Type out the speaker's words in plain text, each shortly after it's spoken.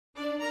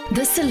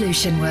The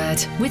Solution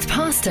Word with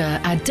Pastor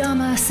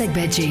Adama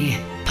Segbeji.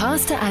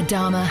 Pastor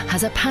Adama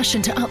has a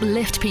passion to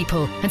uplift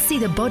people and see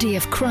the body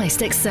of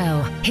Christ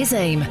excel. His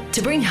aim,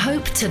 to bring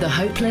hope to the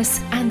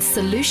hopeless and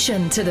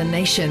solution to the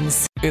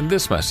nations. In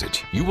this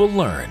message, you will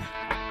learn.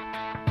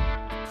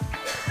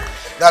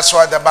 That's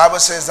why the Bible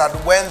says that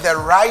when the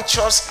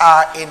righteous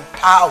are in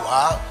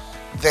power,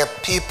 the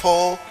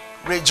people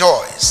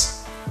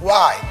rejoice.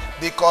 Why?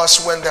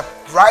 Because when the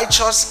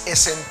righteous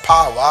is in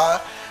power,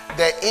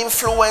 the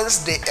influence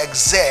they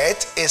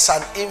exert is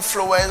an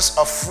influence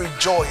of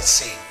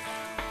rejoicing.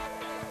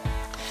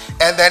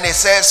 And then it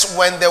says,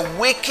 when the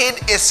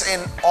wicked is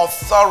in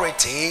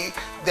authority,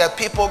 the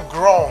people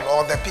groan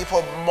or the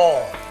people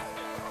mourn,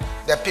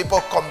 the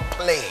people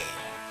complain.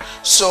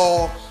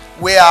 So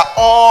we are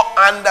all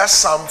under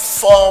some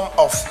form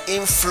of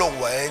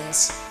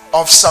influence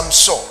of some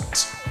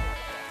sort.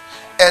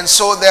 And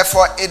so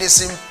therefore it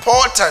is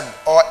important,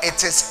 or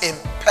it is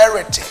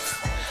imperative,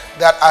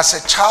 that as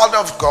a child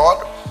of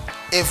God,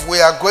 if we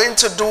are going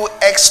to do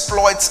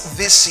exploits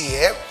this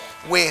year,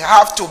 we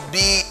have to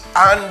be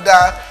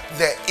under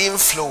the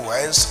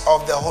influence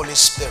of the Holy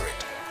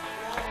Spirit.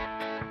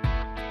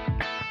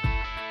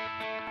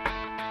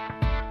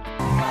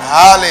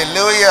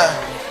 Hallelujah.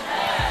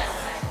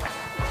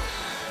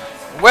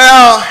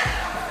 Well,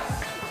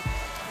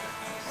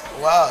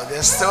 wow,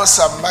 there's still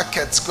some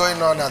markets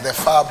going on at the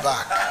far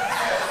back.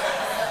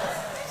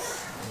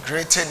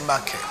 Greeting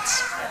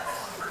markets.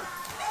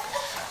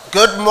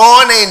 Good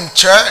morning,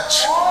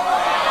 church.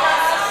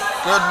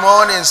 Good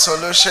morning,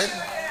 Solution.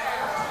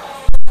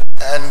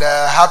 And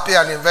happy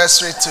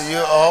anniversary to you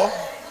all.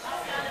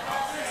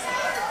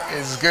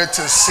 It's good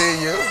to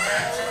see you.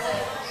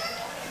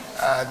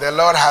 The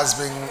Lord has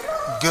been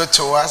good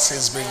to us.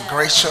 He's been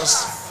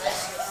gracious.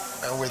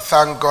 And we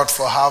thank God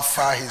for how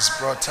far He's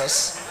brought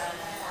us.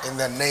 In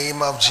the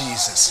name of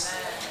Jesus.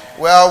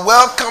 Well,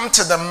 welcome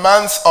to the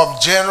month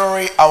of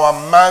January, our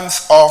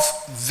month of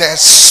the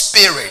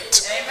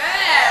Spirit. Amen.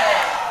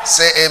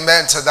 Say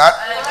amen to that.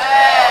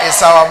 Amen.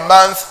 It's our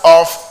month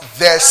of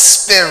the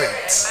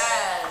Spirit.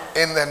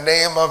 Amen. In the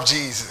name of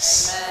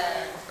Jesus.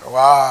 Amen.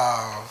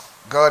 Wow.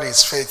 God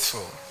is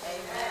faithful.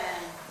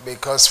 Amen.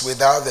 Because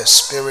without the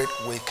Spirit,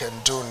 we can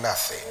do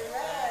nothing.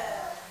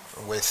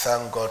 Amen. We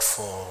thank God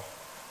for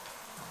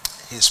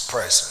His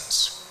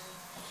presence.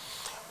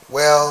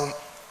 Well,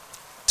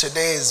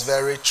 today is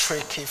very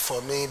tricky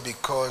for me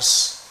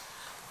because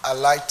I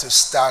like to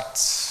start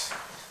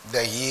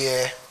the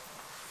year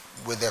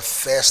with the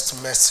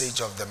first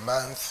message of the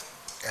month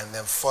and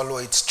then follow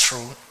it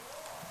through.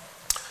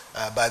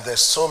 But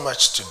there's so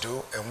much to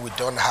do and we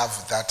don't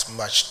have that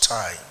much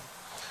time.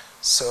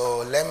 So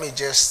let me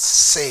just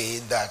say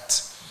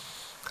that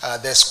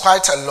there's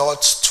quite a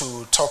lot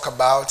to talk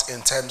about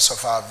in terms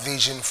of our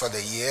vision for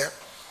the year.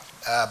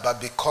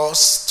 But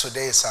because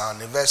today is our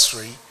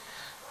anniversary,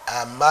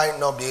 I might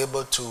not be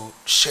able to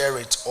share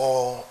it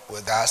all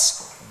with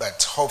us,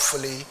 but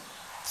hopefully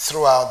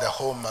throughout the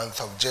whole month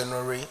of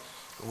January,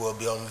 we'll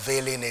be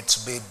unveiling it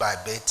bit by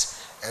bit.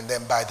 And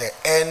then by the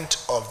end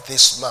of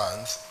this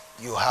month,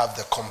 you have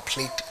the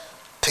complete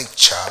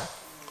picture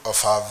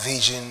of our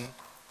vision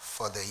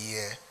for the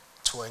year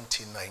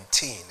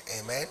 2019.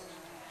 Amen.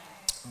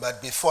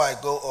 But before I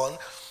go on,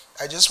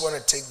 I just want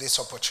to take this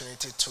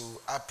opportunity to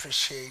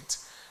appreciate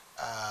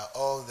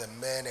all the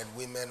men and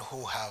women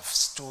who have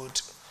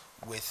stood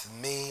with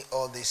me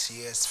all these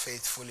years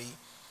faithfully,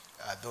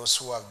 those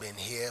who have been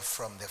here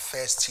from the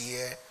first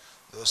year,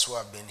 those who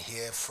have been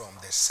here from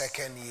the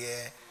second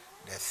year,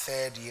 the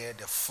third year,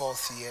 the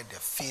fourth year, the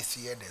fifth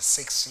year, the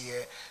sixth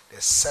year, the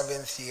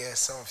seventh year.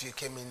 Some of you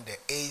came in the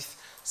eighth,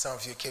 some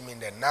of you came in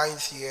the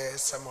ninth year,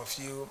 some of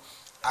you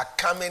are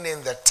coming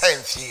in the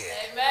 10th year.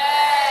 Amen.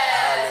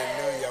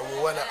 Hallelujah.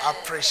 We want to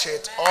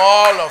appreciate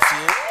all of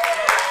you.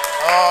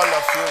 All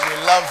of you. We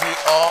love you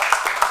all.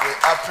 We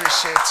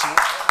appreciate you.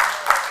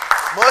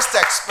 Most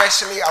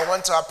especially, I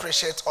want to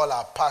appreciate all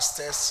our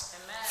pastors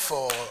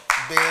for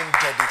being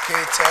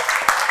dedicated.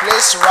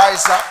 Please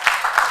rise up.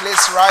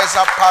 Please rise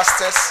up,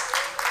 pastors.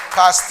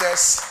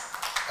 Pastors.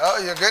 Oh,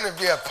 you're going to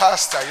be a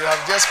pastor. You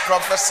have just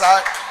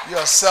prophesied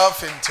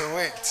yourself into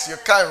it. You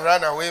can't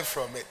run away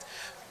from it.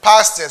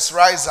 Pastors,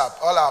 rise up.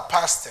 All our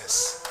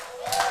pastors.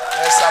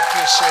 Let's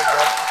appreciate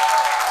them.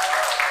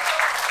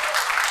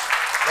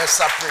 Let's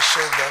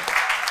appreciate them.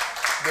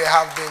 They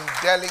have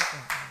been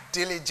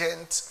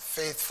diligent,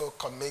 faithful,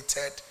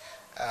 committed.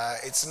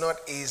 It's not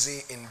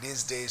easy in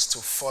these days to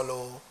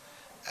follow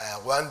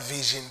one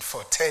vision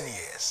for 10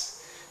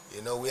 years.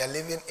 You know, we are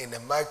living in a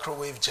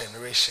microwave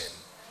generation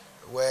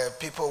where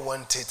people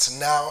want it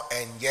now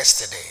and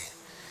yesterday.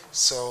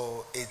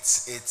 So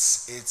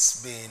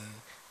it's been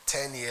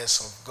 10 years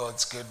of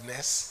God's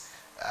goodness.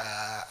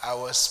 I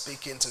was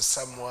speaking to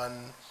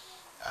someone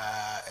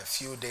a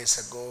few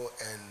days ago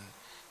and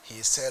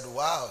he said,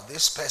 wow,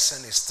 this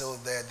person is still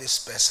there, this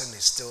person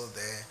is still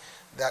there.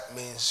 That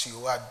means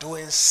you are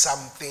doing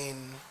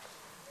something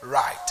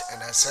right.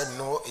 And I said,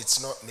 no,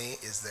 it's not me,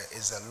 it's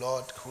the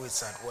Lord who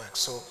is at work.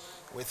 So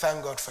we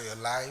thank God for your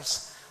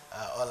lives.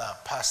 all our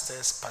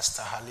pastors,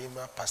 Pastor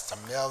Halima, Pastor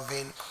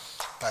Melvin,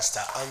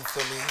 Pastor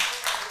Anthony,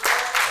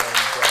 and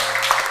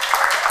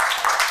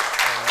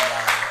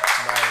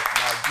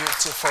my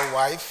beautiful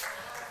wife,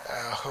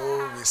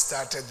 who we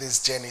started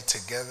this journey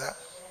together,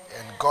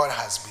 and God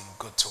has been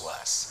good to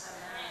us.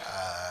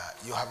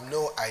 You have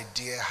no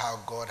idea how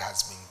God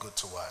has been good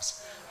to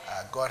us.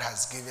 God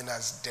has given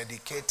us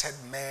dedicated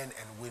men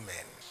and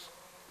women.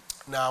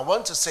 Now, I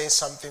want to say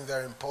something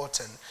very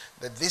important,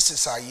 that this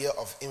is our year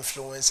of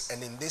influence,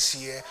 and in this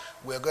year,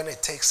 we're going to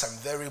take some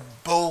very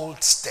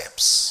bold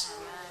steps.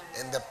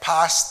 In the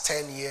past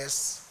 10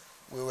 years,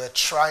 we were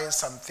trying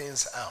some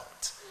things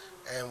out,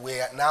 and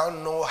we now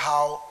know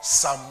how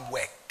some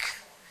work.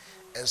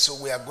 And so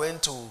we are going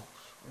to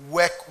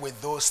work with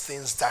those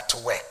things that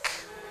work.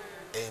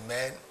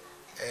 Amen.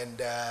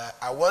 And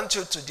I want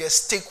you to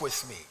just stick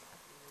with me.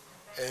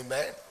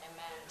 Amen.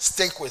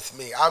 Stick with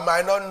me. I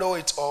might not know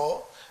it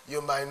all. You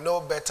might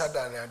know better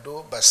than I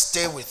do, but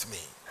stay with me,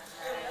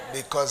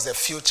 because the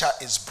future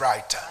is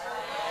brighter.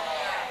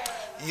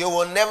 You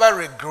will never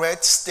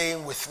regret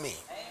staying with me.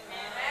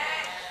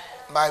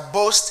 My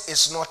boast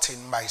is not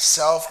in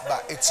myself,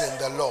 but it's in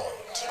the Lord.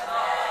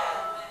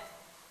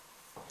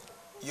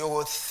 You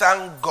will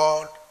thank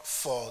God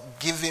for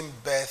giving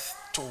birth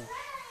to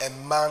a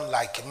man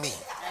like me.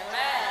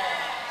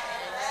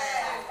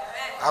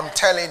 I'm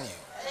telling you.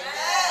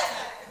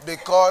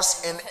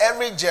 Because in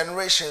every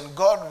generation,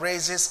 God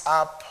raises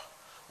up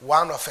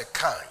one of a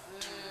kind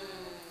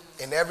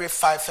in every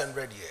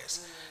 500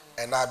 years.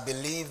 And I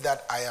believe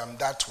that I am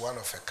that one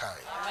of a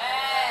kind.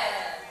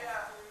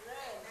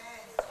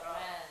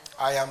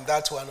 I am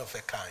that one of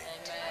a kind.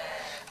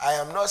 I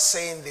am not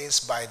saying this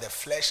by the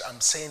flesh,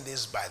 I'm saying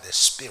this by the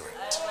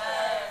Spirit.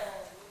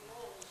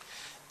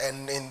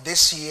 And in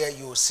this year,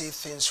 you will see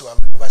things you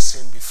have never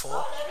seen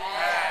before.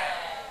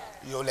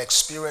 You'll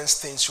experience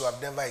things you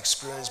have never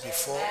experienced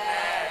before.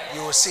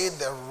 You will see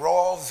the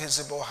raw,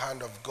 visible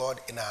hand of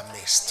God in our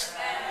midst.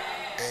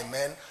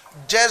 Amen.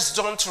 Just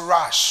don't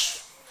rush.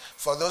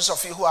 For those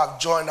of you who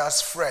have joined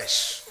us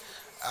fresh,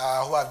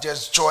 who have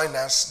just joined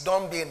us,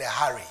 don't be in a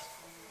hurry.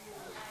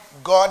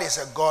 God is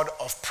a God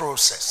of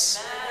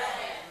process.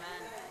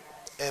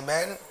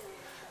 Amen.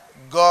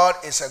 God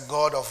is a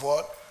God of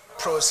what?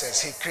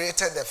 Process. He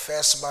created the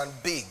first man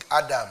big,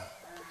 Adam.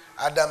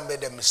 Adam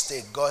made a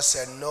mistake. God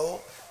said,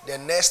 no, the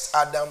next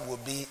Adam will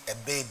be a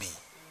baby,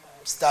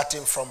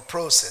 starting from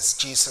process,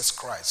 Jesus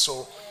Christ.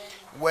 So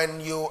when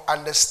you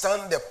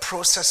understand the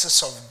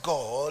processes of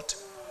God,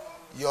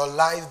 your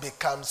life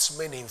becomes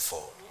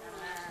meaningful.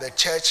 The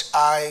church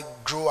I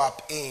grew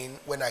up in,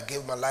 when I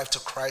gave my life to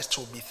Christ,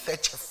 will be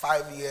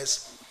 35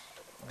 years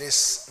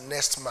this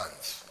next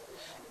month.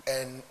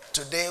 And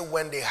today,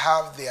 when they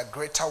have their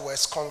Greater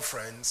West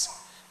Conference,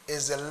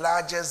 is the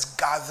largest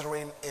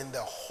gathering in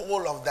the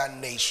whole of that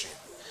nation.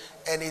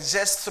 And it's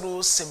just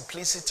through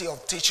simplicity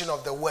of teaching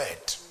of the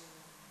word.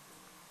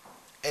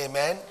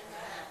 Amen.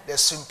 The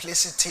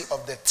simplicity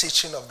of the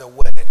teaching of the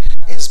word.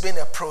 It's been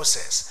a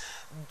process.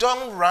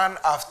 Don't run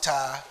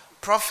after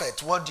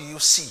prophet. What do you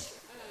see?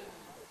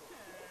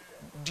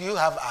 Do you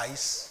have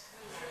eyes?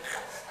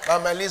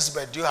 Mama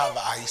Elizabeth, do you have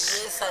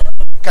eyes? Yes, I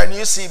do. Can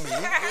you see me?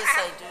 Yes,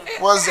 I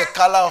do. What's the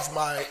color of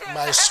my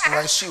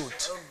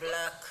suit? Oh,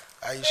 black.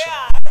 Are you sure?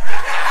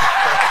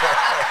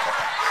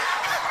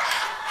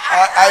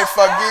 I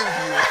forgive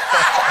you.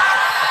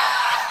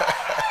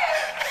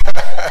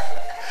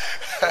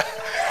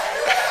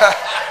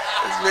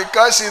 It's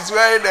because she's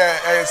wearing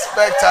a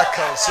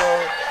spectacle. So,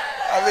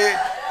 I mean,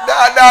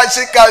 now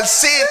she can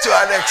see to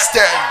an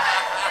extent.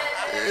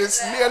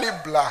 It's nearly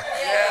black,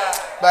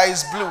 but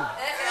it's blue.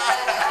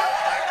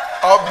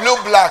 Or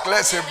blue-black.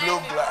 Let's say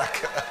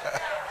blue-black.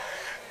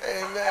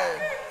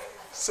 Amen.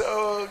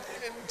 So,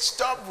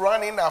 stop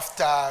running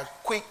after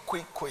quick.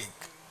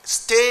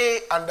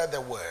 Stay under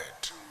the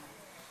word.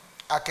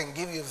 I can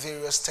give you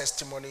various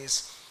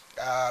testimonies.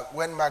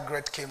 When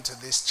Margaret came to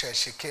this church,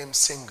 she came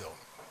single.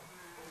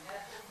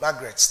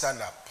 Margaret,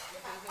 stand up.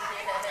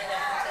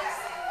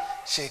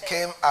 She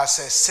came as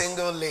a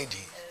single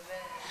lady.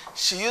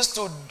 She used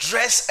to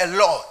dress a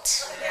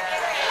lot.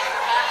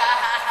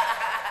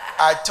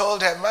 I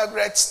told her,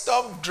 Margaret,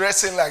 stop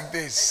dressing like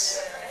this.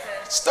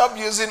 Stop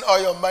using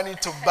all your money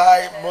to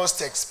buy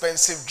most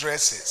expensive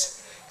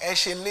dresses. And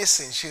she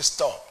listened, she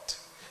stopped.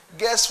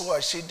 Guess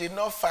what? She did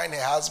not find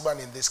her husband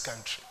in this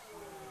country.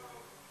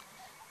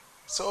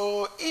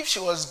 So if she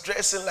was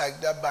dressing like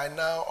that by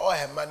now, all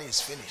her money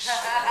is finished.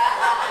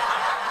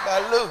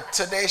 But look,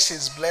 today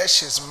she's blessed,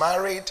 she's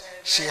married,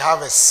 she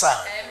have a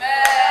son. Amen.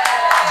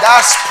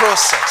 That's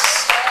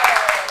process.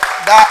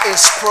 That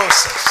is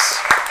process.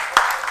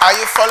 Are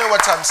you following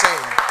what I'm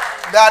saying?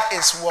 That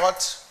is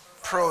what?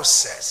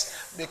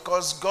 Process.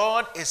 Because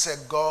God is a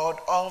God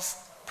of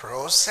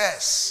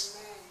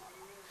process.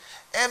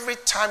 Every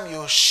time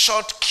you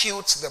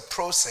short-cute the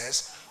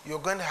process, you're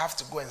going to have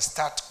to go and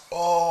start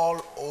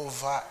all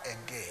over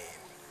again.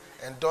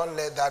 And don't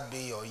let that be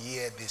your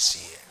year this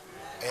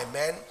year.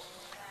 Amen.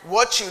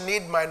 What you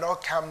need might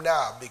not come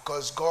now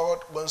because God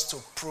wants to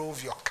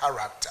prove your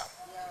character.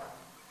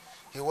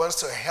 He wants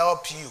to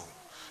help you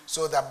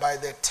so that by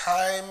the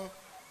time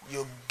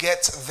you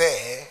get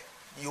there,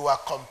 you are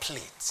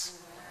complete.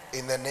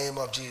 In the name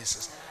of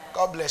Jesus.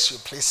 God bless you.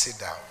 Please sit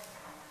down.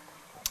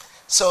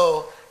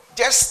 So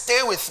just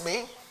stay with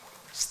me.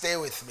 Stay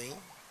with me.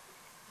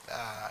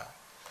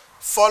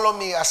 Follow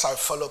me as I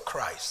follow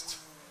Christ.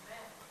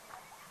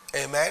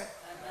 Amen? Amen.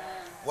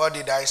 What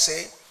did I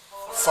say?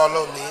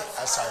 Follow me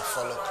as I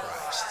follow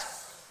Christ.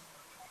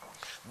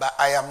 But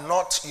I am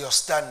not your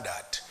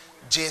standard.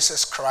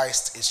 Jesus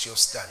Christ is your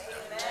standard.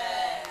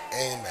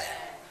 Amen. Amen.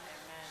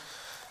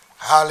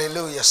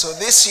 Hallelujah. So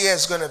this year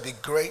is going to be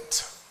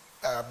great.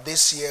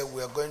 This year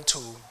we are going to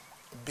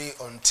be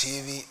on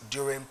TV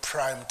during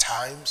prime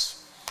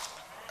times.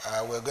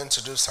 We're going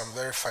to do some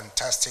very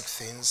fantastic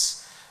things.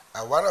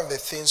 One of the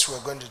things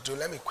we're going to do,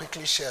 let me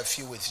quickly share a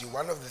few with you.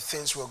 One of the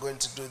things we're going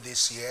to do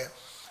this year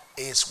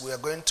is we're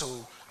going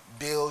to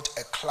build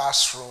a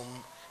classroom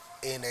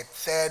in a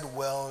third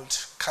world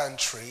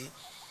country,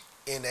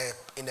 in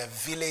a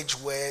village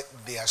where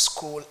their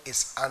school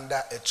is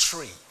under a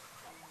tree.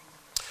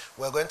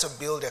 We're going to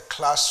build a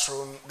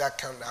classroom that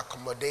can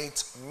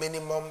accommodate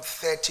minimum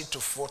 30 to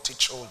 40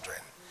 children,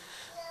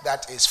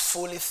 that is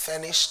fully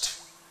furnished,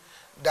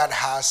 that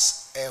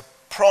has a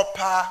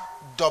proper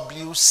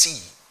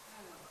WC.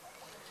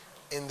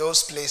 In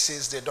those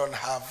places they don't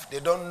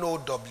know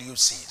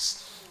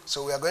WCs.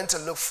 So we are going to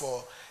look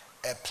for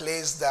a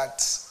place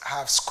that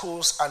have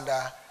schools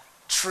under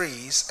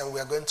trees, and we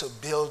are going to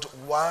build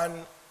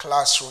one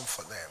classroom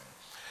for them.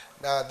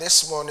 Now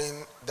this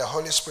morning the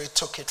Holy Spirit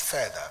took it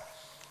further.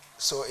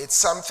 So it's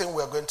something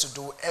we're going to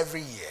do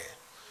every year.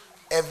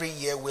 Every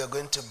year we're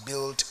going to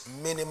build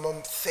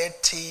minimum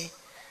 30,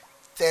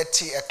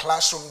 a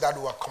classroom that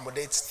will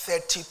accommodate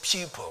 30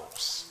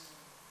 pupils.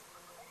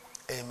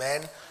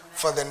 Amen.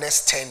 For the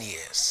next 10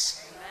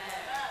 years.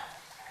 Amen.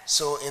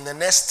 So in the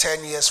next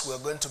 10 years, we're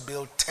going to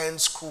build 10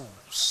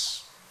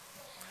 schools.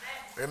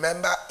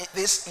 Remember,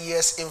 this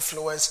year's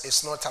influence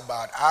is not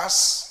about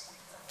us,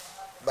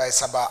 but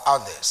it's about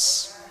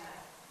others.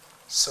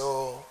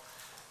 So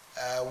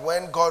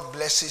when God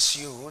blesses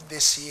you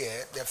this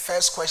year, the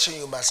first question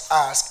you must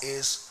ask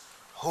is,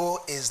 who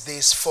is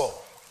this for?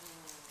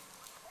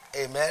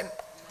 Amen.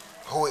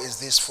 Who is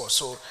this for?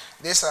 So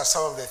these are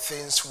some of the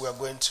things we are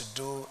going to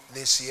do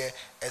this year,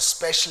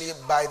 especially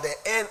by the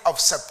end of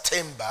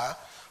September,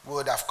 we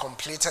would have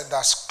completed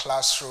that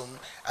classroom.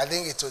 I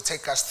think it will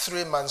take us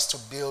 3 months to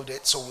build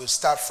it. So we'll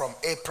start from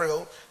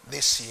April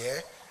this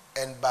year,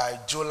 and by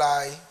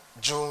July,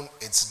 June,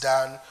 it's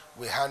done.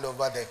 We hand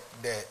over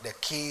the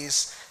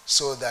keys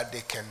so that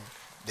they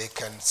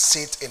can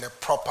sit in a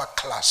proper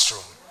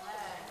classroom.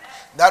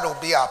 That will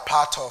be our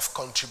part of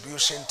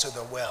contribution to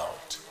the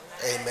world.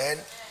 Amen.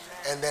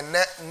 And then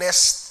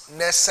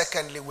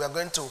secondly, we are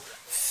going to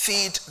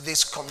feed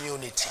this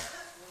community.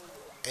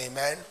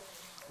 Amen.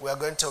 We are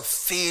going to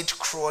feed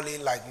Crawley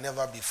like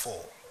never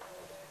before.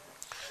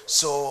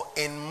 So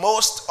in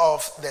most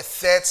of the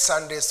third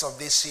Sundays of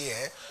this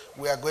year,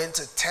 we are going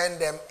to turn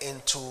them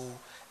into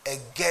a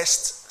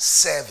guest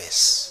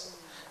service.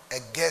 A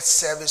guest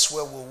service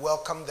where we'll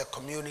welcome the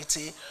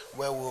community,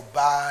 where we'll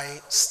buy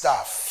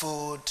stuff,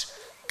 food,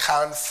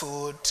 canned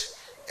food,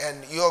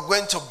 and you're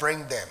going to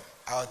bring them.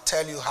 I'll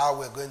tell you how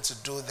we're going to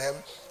do them.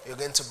 You're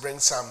going to bring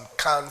some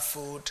canned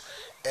food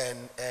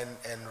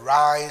and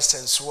rice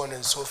and so on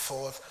and so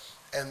forth.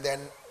 And then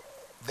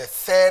the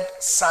third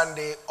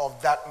Sunday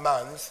of that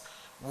month,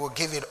 we'll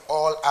give it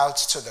all out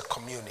to the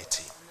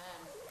community.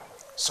 Amen.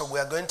 So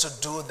we're going to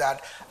do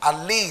that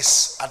at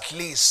least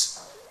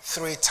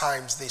 3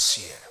 times this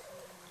year.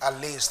 At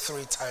least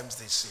 3 times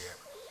this year.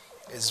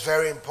 It's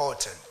very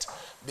important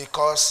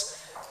because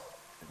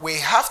we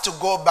have to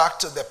go back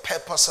to the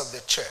purpose of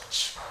the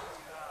church.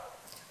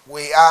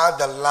 We are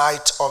the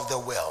light of the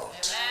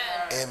world.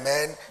 Amen.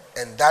 Amen.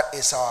 And that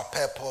is our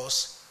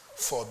purpose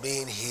for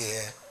being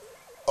here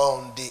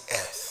on the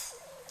earth.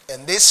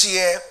 And this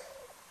year,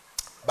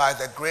 by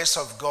the grace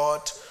of God,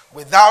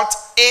 without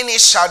any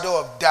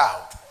shadow of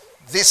doubt,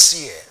 this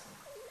year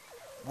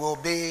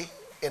we'll be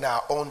in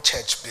our own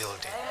church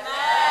building. Amen.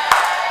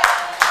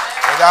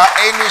 Without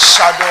any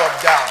shadow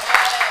of doubt.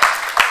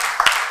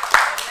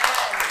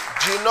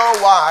 Do you know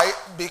why?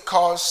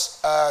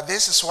 Because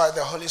this is why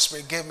the Holy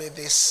Spirit gave me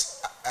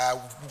this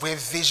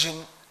vision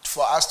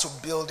for us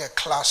to build a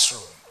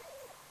classroom.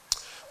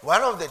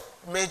 One of the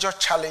major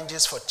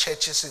challenges for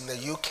churches in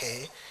the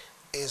UK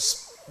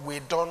is we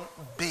don't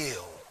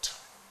build.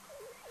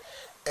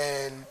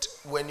 And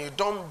when you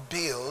don't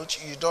build,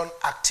 you don't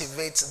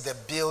activate the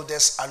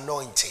builder's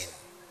anointing.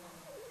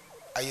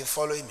 Are you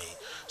following me?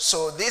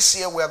 So this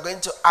year we are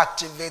going to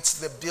activate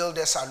the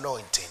builder's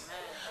anointing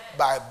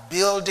by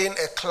building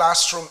a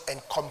classroom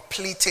and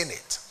completing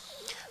it.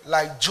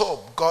 Like Job,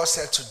 God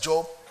said to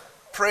Job,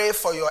 pray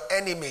for your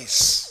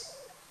enemies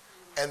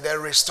and their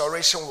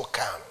restoration will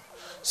come.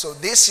 So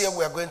this year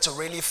we are going to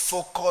really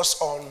focus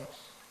on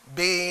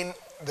being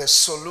the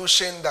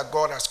solution that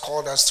God has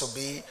called us to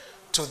be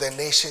to the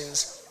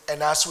nations.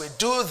 And as we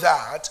do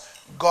that,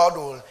 God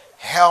will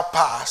help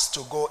us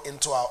to go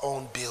into our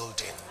own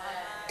building.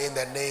 in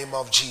the name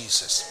of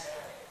Jesus.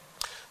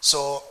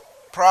 So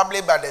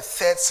probably by the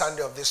third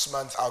Sunday of this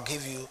month, I'll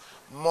give you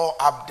more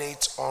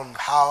updates on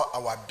how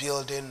our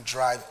building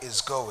drive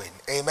is going.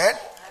 Amen?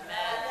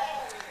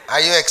 Are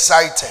you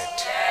excited?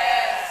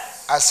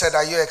 Yes. I said,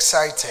 are you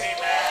excited?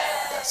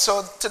 Yes.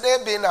 So today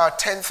being our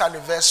 10th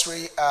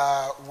anniversary,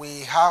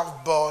 we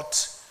have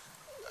bought,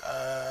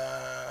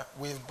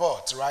 we've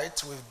bought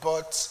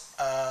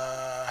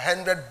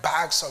 100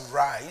 bags of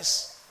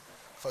rice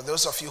for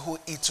those of you who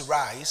eat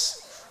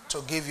rice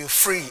to give you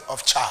free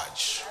of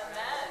charge.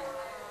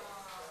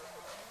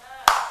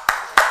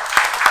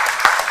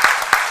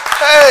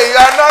 Hey, you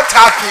are not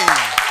happy.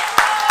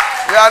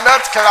 You are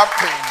not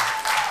clapping.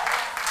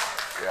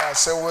 Yeah,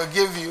 so we'll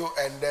give you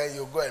and then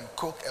you go and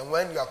cook. And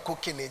when you are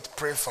cooking it,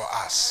 pray for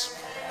us.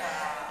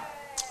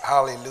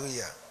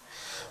 Hallelujah.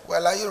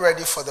 Well, are you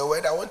ready for the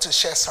word? I want to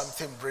share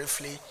something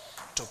briefly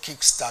to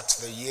kickstart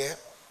the year.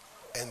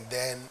 And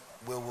then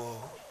we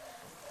will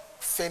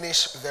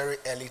finish very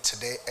early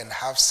today and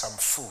have some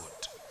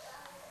food.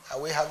 Are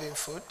we having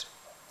food?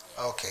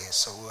 Okay,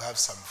 so we'll have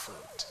some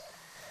food.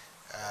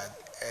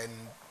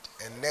 And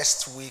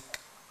next week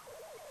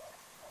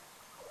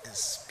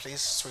is,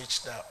 please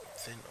switch that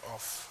thing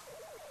off,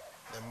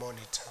 the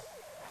monitor.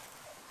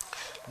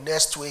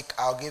 Next week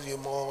I'll give you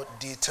more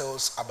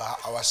details about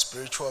our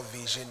spiritual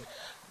vision.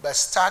 But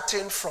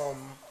starting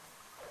from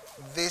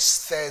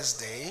this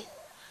Thursday,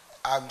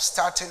 I'm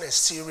starting a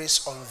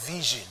series on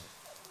vision.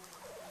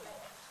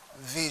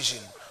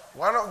 Vision.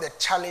 One of the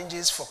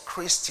challenges for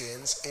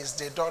Christians is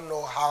they don't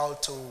know how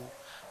to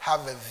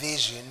have a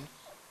vision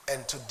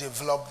and to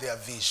develop their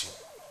vision.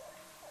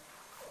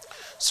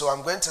 So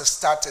I'm going to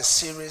start a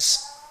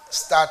series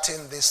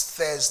starting this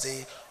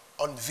Thursday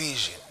on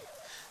vision.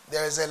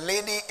 There is a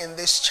lady in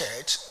this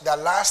church that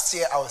last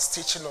year I was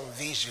teaching on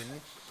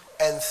vision,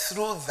 and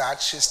through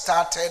that she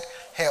started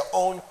her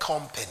own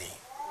company.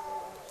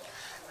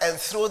 And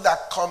through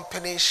that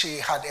company she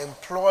had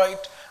employed,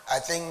 I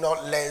think,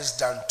 not less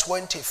than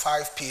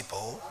 25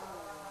 people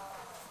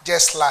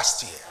just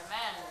last year.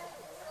 Amen.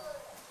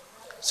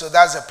 So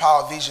that's the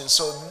power of vision.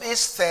 So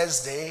this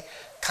Thursday,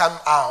 come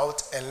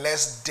out and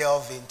let's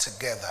delve in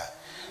together.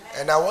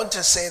 And I want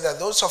to say that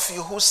those of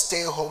you who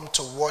stay home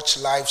to watch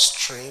live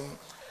stream,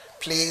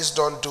 please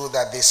don't do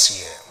that this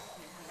year.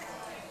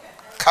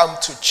 Come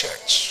to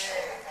church.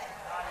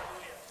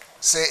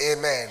 Say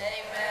amen.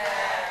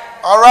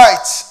 Amen. All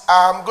right,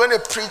 I'm going to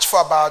preach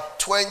for about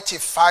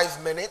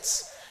 25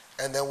 minutes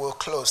and then we'll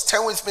close.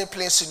 Turn with me,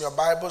 please, in your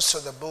Bibles to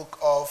the book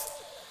of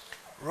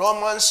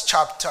Romans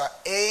chapter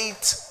 8,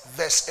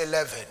 verse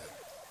 11.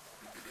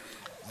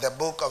 The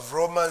book of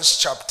Romans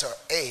chapter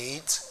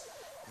 8,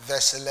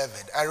 verse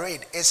 11. I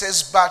read. It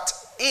says, but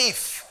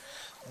if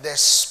the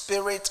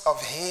spirit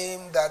of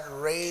him that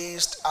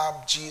raised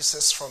up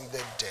Jesus from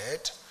the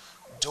dead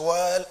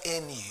dwell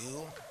in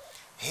you,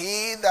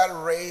 he that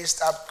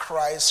raised up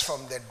Christ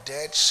from the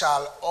dead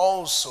shall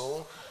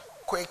also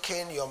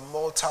quicken your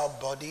mortal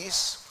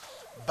bodies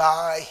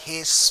by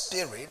his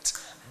spirit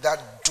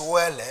that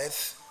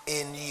dwelleth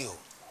in you.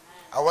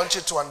 I want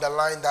you to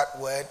underline that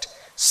word,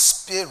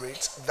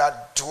 spirit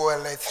that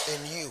dwelleth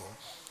in you.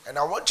 And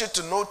I want you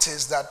to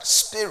notice that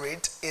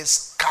spirit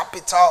is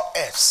capital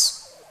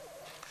S.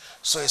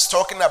 So it's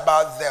talking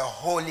about the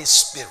Holy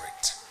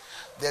Spirit.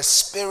 The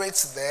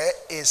spirit there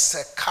is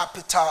a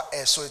capital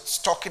S. So it's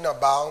talking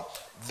about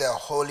the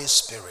Holy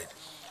Spirit.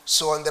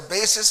 So on the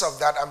basis of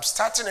that, I'm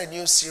starting a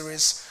new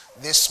series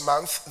this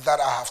month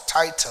that I have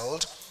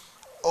titled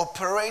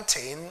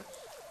Operating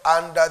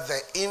Under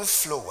the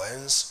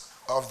Influence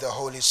of the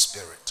Holy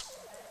Spirit.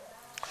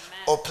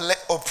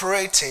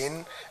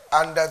 Operating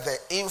under the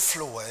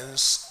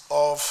influence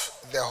of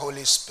the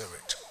Holy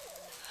Spirit.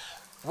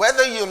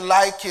 Whether you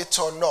like it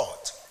or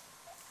not,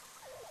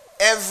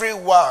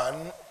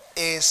 everyone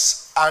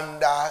is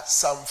under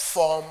some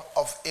form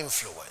of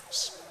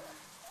influence,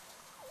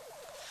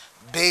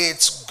 be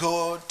it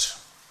good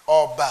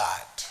or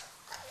bad.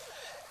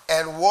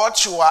 And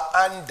what you are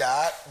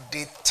under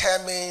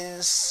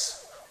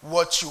determines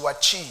what you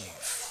achieve.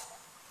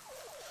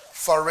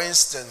 For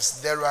instance,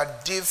 there are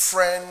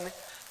different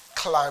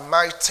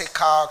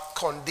climatical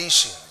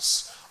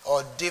conditions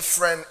or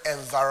different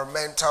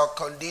environmental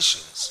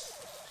conditions.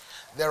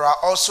 There are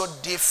also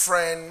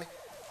different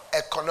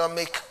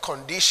economic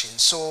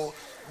conditions. So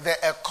the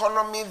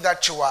economy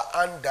that you are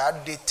under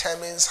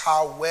determines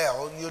how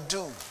well you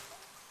do.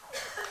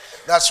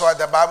 That's why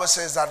the Bible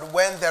says that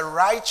when the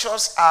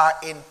righteous are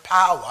in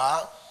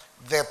power,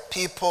 the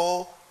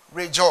people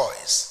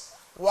rejoice.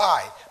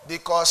 Why?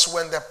 Because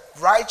when the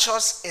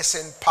righteous is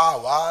in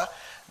power,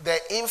 the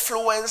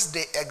influence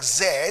they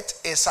exert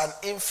is an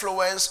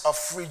influence of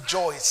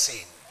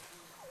rejoicing.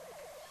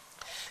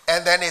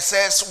 And then it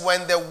says,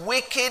 when the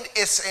wicked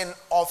is in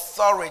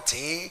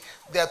authority,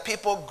 the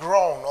people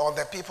groan or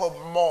the people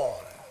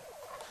mourn,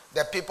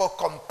 the people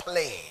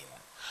complain.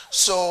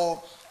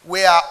 So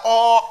we are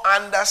all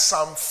under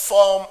some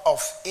form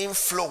of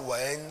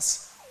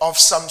influence of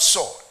some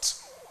sort.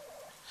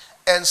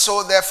 And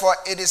so therefore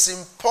it is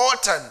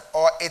important,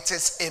 or it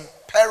is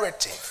imperative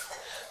imperative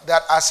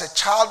that as a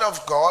child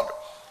of God,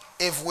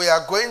 if we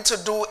are going to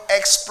do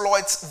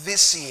exploits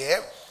this year,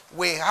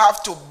 we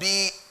have to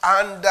be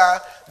under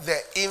the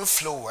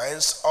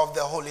influence of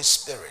the Holy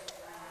Spirit.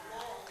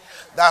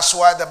 That's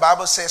why the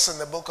Bible says in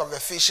the book of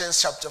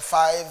Ephesians chapter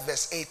 5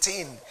 verse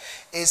 18,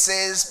 it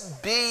says,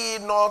 be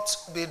ye not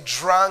be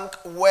drunk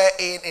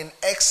wherein in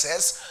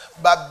excess,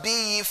 but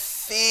be ye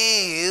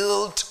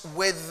filled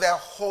with the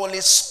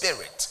Holy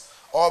Spirit,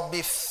 or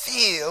be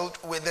filled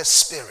with the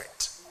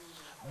Spirit.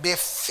 Be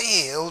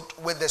filled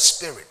with the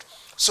Spirit.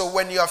 So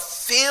when you are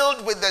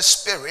filled with the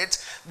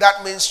Spirit,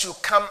 that means you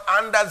come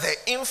under the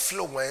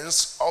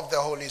influence of the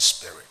Holy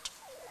Spirit.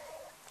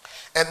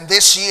 And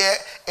this year,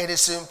 it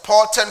is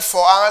important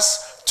for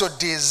us to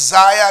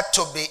desire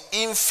to be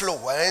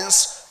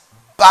influenced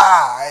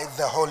by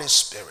the Holy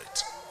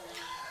Spirit.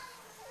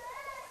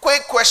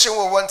 Quick question we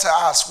want to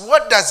ask.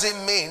 What does it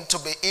mean to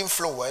be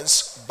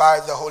influenced by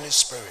the Holy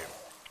Spirit?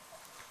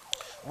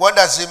 What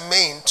does it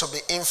mean to be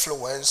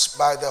influenced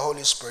by the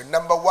Holy Spirit?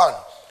 Number one,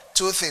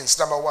 two things.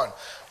 Number one,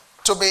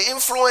 to be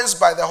influenced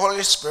by the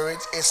Holy Spirit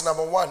is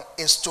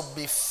to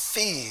be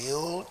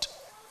filled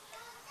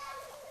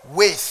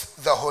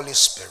with the Holy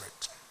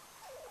Spirit.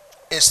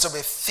 Is to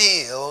be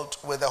filled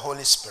with the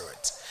Holy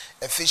Spirit.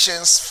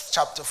 Ephesians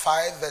chapter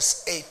 5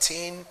 verse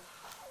 18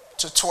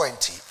 to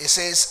 20. It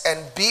says,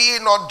 and be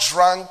not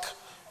drunk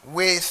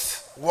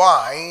with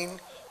wine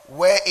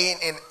wherein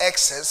in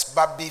excess,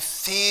 but be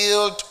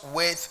filled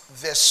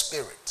with the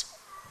Spirit.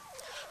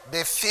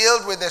 Be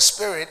filled with the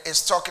Spirit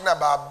is talking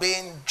about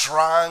being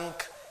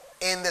drunk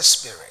in the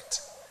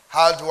Spirit.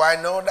 How do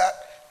I know that?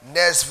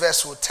 Next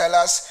verse will tell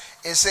us.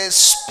 It says,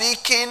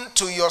 speaking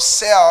to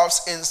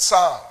yourselves in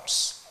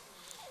psalms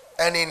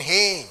and in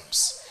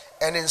hymns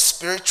and in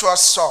spiritual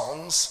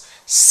songs,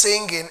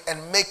 singing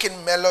and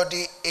making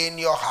melody in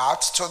your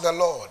heart to the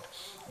Lord,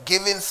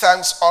 giving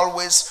thanks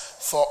always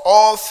for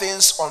all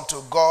things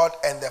unto God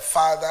and the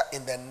Father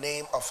in the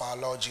name of our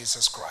Lord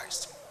Jesus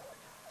Christ.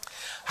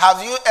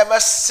 Have you ever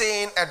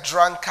seen a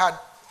drunkard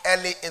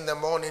early in the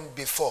morning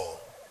before?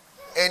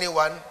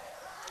 Anyone?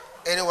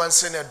 Anyone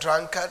seen a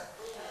drunkard?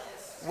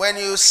 When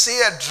you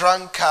see a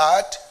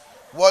drunkard,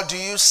 what do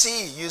you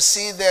see? You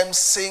see them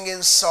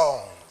singing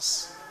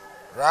songs,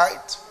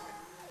 right?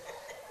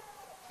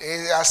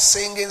 They are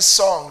singing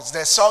songs.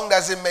 The song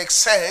doesn't make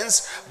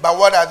sense, but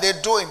what are they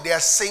doing? They are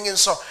singing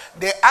songs.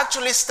 They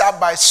actually start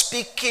by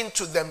speaking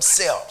to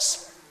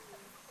themselves.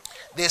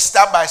 They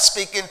start by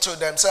speaking to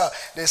themselves.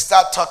 They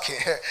start talking.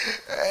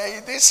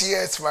 Hey, this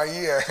year is my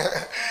year.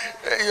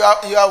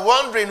 You are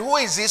wondering, who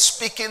is he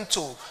speaking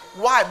to?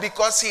 Why?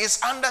 Because he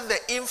is under the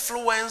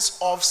influence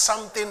of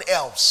something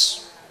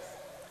else.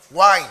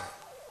 Wine.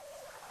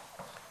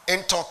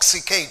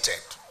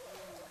 Intoxicated.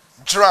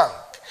 Drunk.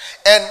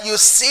 And you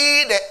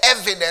see the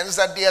evidence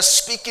that they are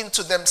speaking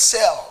to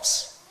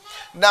themselves.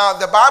 Now,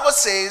 the Bible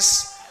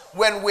says,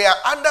 when we are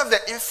under the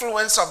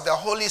influence of the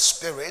Holy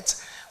Spirit,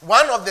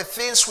 one of the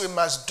things we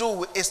must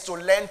do is to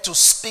learn to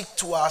speak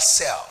to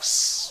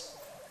ourselves.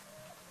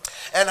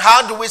 And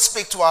how do we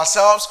speak to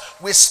ourselves?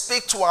 We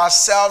speak to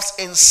ourselves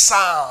in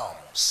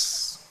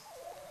psalms.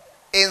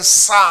 In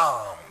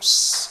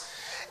psalms.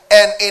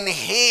 And in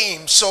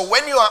hymns. So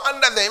when you are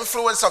under the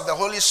influence of the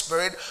Holy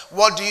Spirit,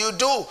 what do?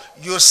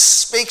 You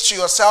speak to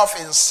yourself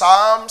in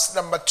psalms.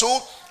 Number two,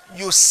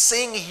 you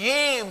sing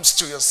hymns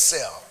to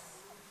yourself.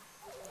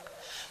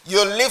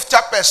 You lift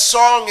up a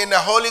song in the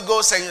Holy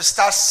Ghost and you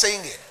start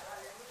singing.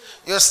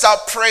 You start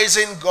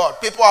praising God.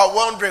 People are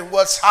wondering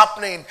what's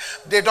happening.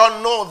 They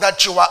don't know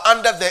that you are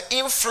under the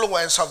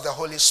influence of the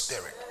Holy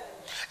Spirit.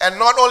 And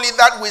not only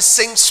that, we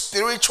sing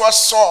spiritual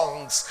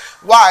songs.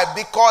 Why?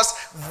 Because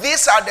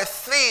these are the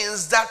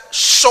things that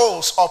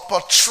shows or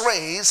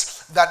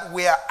portrays that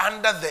we are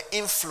under the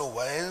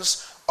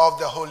influence of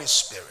the Holy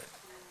Spirit.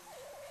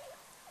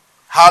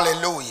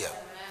 Hallelujah.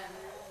 Amen.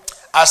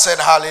 I said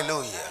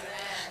hallelujah. Amen.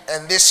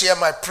 And this year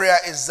my prayer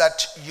is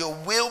that you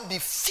will be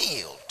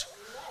filled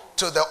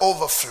to the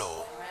overflow.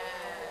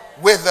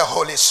 Amen. With the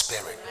Holy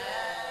Spirit.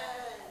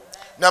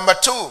 Amen. Number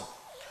two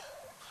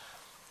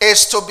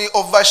is to be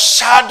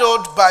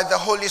overshadowed by the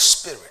Holy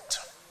Spirit.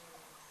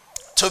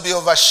 To be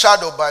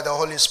overshadowed by the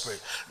Holy Spirit.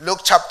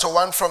 Luke chapter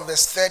 1 from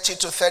verse 30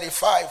 to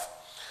 35.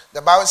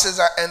 The Bible says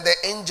that, and the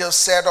angel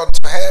said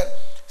unto her,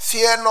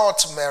 fear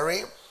not,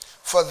 Mary,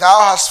 for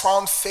thou hast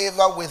found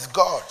favor with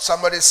God.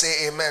 Somebody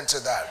say amen to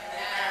that.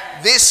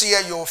 Amen. This year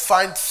you'll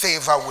find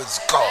favor with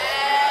God.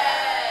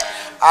 Amen.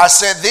 I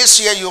said this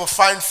year you'll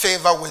find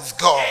favor with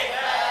God.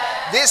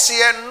 Amen. This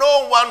year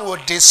no one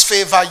will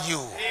disfavor you.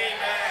 Amen.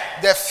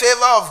 The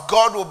favor of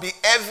God will be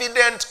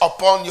evident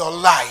upon your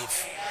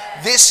life.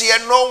 This year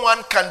no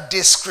one can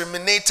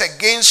discriminate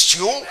against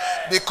you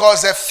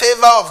because the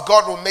favor of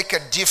God will make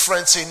a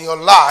difference in your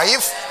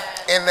life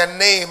in the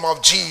name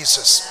of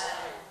Jesus.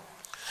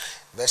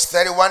 Verse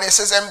 31, it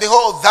says, and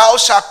behold, thou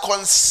shalt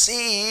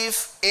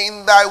conceive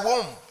in thy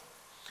womb.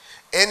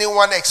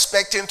 Anyone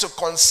expecting to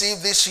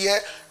conceive this year,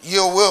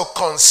 you will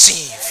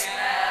conceive.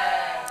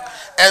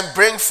 And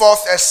bring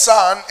forth a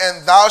son,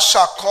 and thou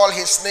shalt call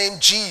his name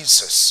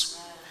Jesus.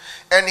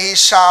 and he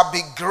shall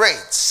be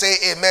great. Say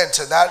amen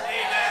to that.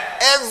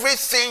 Amen.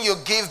 Everything you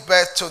give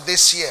birth to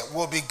this year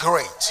will be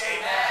great.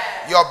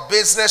 Amen. Your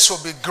business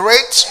will be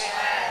great.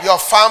 Amen. Your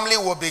family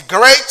will be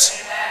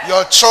great. Amen.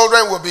 Your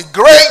children will be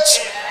great.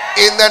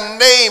 Amen. In the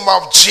name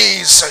of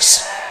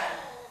Jesus.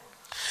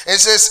 It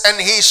says, and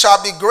he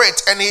shall be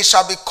great, and he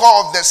shall be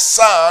called the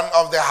Son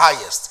of the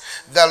Highest.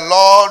 The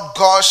Lord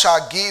God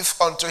shall give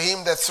unto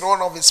him the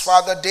throne of his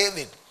father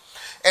David,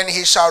 and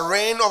he shall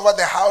reign over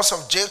the house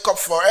of Jacob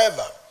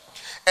forever,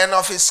 and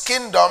of his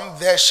kingdom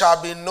there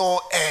shall be no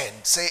end.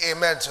 Say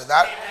amen to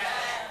that.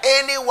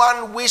 Amen.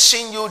 Anyone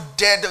wishing you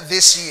dead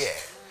this year,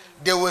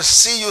 they will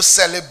see you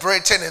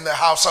celebrating in the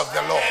house of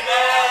the Lord.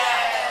 Amen.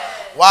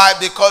 Why?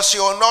 Because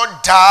you will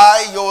not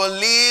die, you will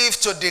live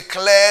to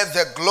declare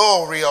the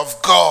glory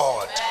of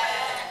God.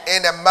 Amen.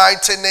 In the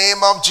mighty name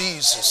of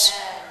Jesus.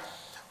 Amen.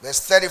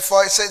 Verse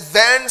 34, it says,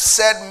 then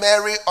said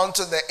Mary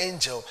unto the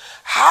angel,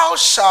 how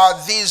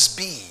shall this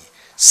be,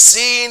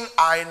 seeing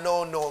I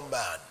know no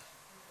man?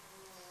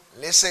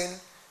 Listen,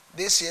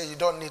 this year you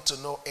don't need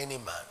to know any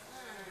man.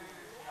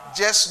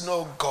 Just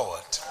know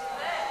God.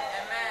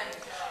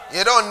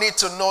 You don't need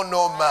to know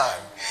no man.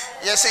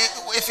 You see,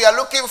 if you're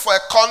looking for a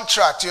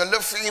contract, you're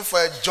looking for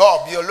a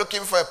job, you're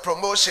looking for a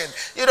promotion,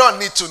 you don't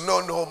need to know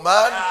no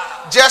man.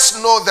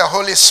 Just know the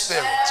Holy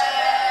Spirit.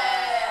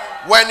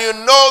 When you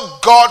know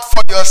God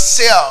for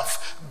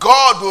yourself,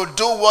 God will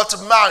do what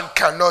man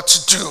cannot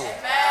do.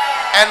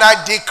 And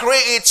I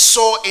decree it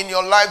so in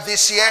your life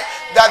this year,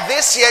 that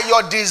this year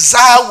your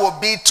desire will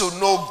be to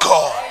know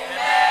God.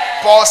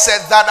 Paul said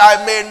that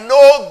I may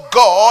know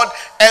God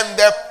and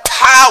the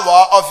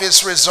power of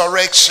his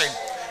resurrection.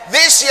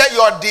 This year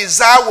your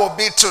desire will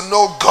be to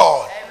know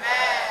God.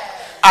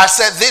 I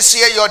said this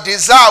year your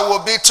desire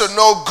will be to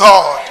know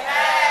God.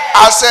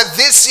 I said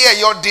this year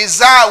your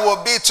desire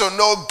will be to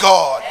know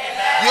God.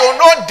 You will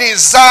not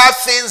desire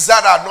things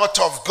that are not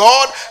of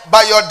God,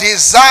 but your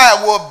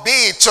desire will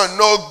be to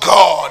know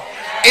God.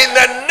 In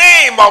the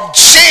name of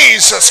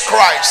Jesus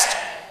Christ.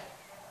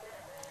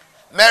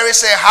 Mary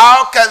said,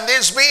 how can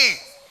this be,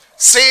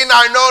 seeing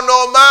I know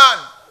no man?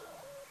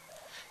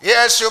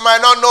 Yes, you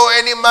might not know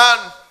any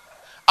man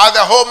at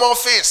the home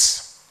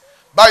office,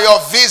 but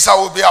your visa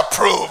will be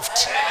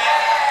approved.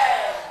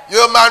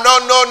 You might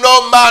not know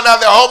no man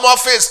at the home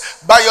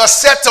office, but your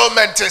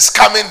settlement is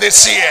coming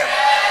this year.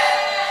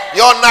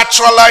 Your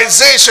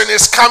naturalization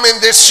is coming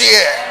this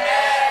year.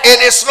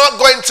 It is not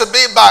going to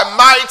be by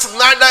might,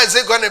 neither is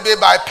it going to be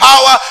by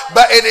power,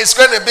 but it is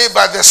going to be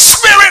by the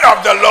Spirit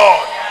of the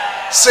Lord.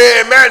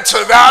 Say amen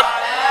to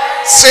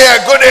that. Say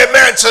a good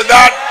amen to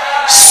that.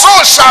 So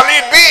shall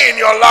it be in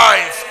your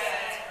life.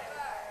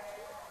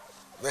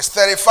 Verse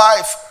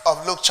 35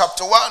 of Luke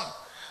chapter 1.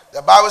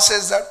 The Bible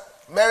says that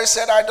Mary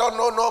said, I don't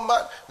know no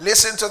man.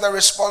 Listen to the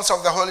response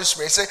of the Holy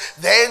Spirit. Say,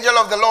 the angel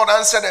of the Lord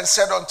answered and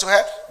said unto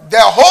her,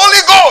 the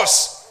Holy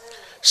Ghost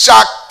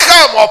shall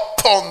come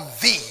upon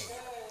thee,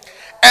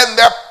 and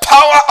the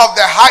power of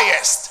the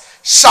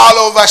highest shall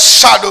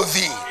overshadow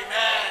thee.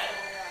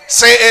 Amen.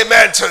 Say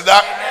amen to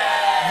that.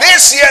 Amen.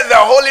 This year the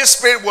Holy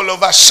Spirit will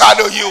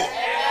overshadow you.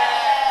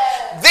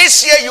 Amen.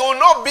 This year you will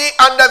not be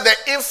under the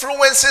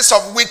influences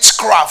of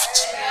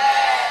witchcraft.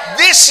 Amen.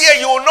 This year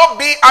you will not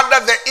be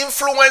under the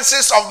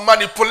influences of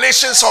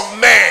manipulations of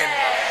men.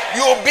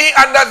 You will be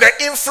under the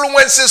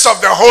influences of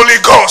the Holy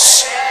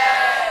Ghost.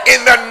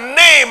 In the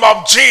name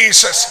of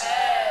Jesus.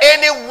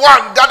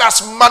 Anyone that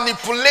has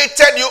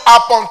manipulated you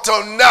up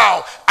until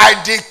now, I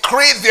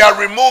decree their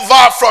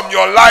removal from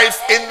your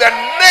life in the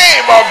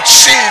name of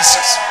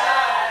Jesus.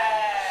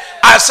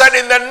 I said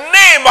in the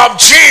name of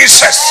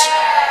Jesus.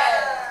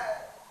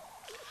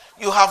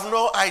 You have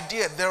no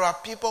idea. There are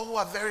people who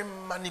are very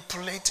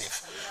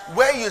manipulative.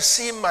 Where you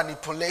see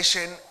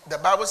manipulation, the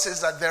Bible says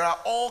that there are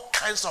all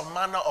kinds of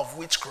manner of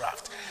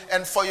witchcraft.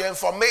 And for your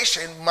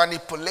information,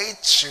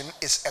 manipulation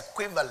is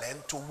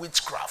equivalent to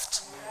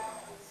witchcraft.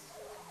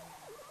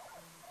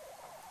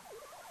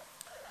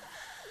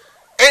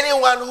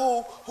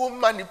 Anyone who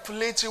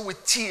manipulates you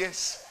with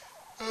tears.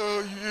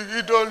 Oh,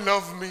 you don't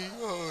love me.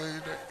 Oh,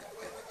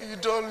 you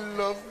don't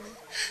love me.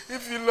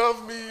 If you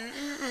love me,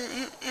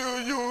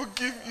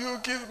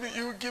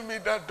 you give me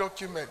that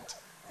document.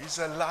 He's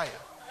a liar.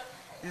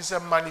 He's a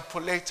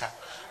manipulator.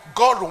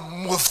 God will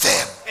move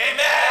them.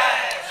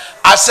 Amen.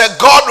 I said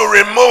God will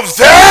remove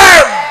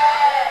them.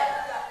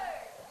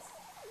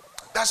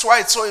 That's why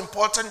it's so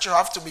important. You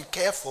have to be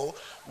careful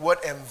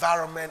what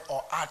environment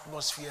or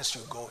atmospheres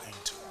you go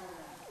into.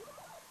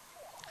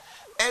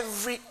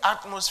 Every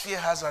atmosphere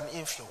has an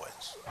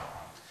influence,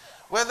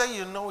 whether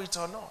you know it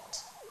or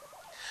not.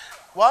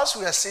 Whilst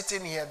we are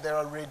sitting here, there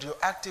are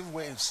radioactive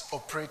waves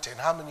operating.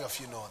 How many of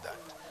you know that?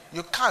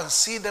 You can't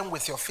see them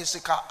with your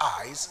physical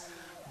eyes,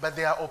 but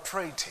they are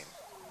operating.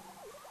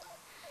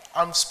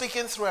 I'm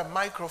speaking through a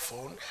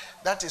microphone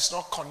that is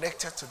not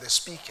connected to the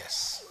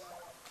speakers.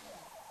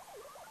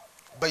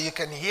 But you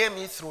can hear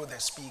me through the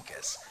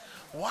speakers.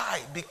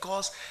 Why?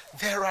 Because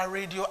there are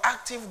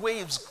radioactive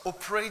waves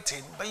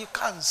operating, but you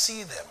can't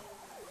see them.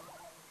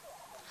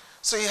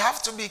 So you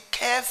have to be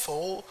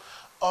careful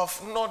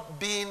of not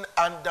being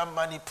under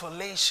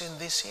manipulation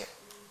this year.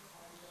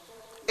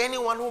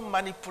 Anyone who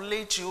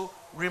manipulates you,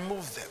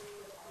 remove them.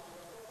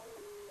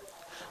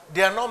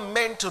 They are not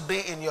meant to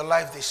be in your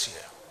life this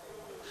year.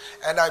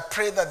 And I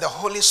pray that the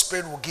Holy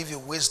Spirit will give you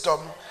wisdom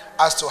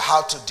as to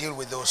how to deal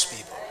with those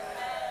people.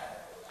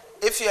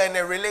 If you're in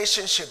a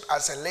relationship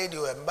as a lady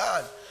or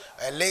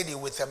a lady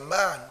with a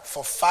man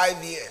for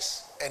 5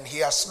 years and he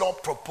has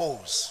not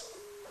proposed,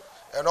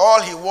 and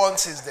all he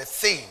wants is the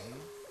thing,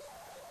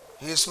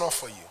 he is not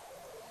for you.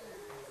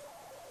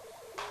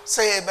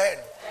 Say amen.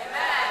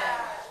 Amen.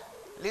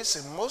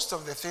 Listen, most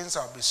of the things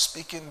I'll be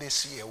speaking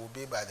this year will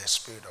be by the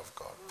Spirit of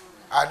God.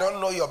 I don't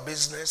know your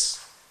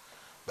business,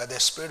 but the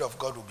Spirit of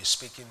God will be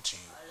speaking to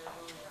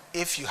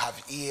you. If you have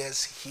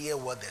ears, hear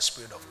what the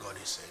Spirit of God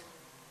is saying.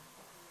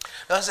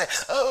 Don't say,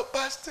 oh,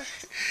 Pastor,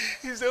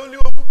 he's the only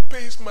one who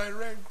pays my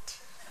rent.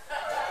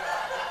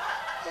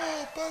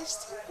 Oh,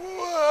 Pastor,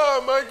 how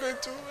am I going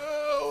to?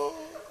 Oh.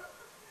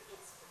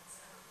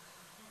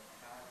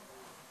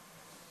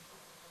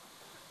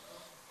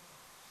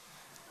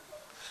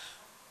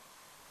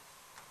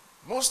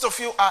 Most of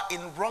you are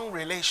in wrong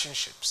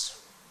relationships.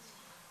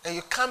 And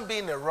you can't be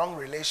in a wrong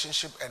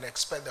relationship and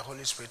expect the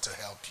Holy Spirit to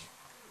help you.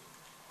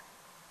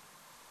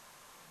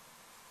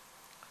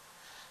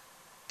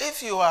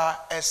 If you are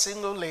a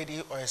single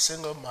lady or a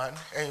single man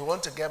and you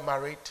want to get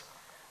married,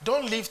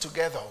 don't live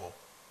together.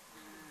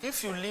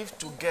 If you live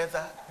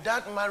together,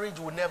 that marriage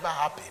will never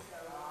happen.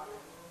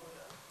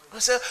 You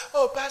say,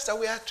 oh, Pastor,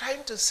 we are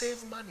trying to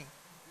save money.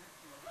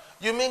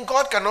 You mean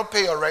God cannot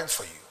pay your rent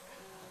for you?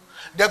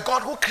 The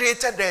God who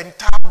created the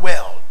entire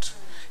world,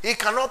 he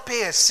cannot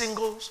pay a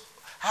single.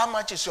 How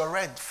much is your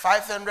rent?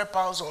 500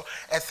 pounds or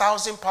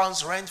 1,000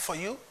 pounds rent for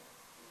you?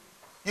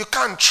 You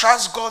can't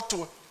trust God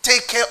to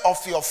take care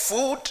of your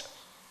food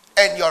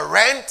and your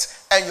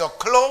rent and your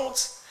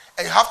clothes,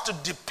 and you have to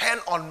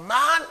depend on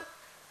man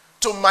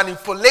to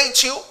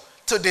manipulate you,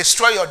 to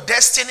destroy your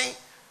destiny.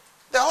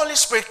 The Holy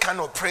Spirit can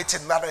operate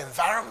in that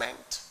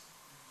environment.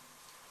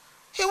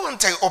 He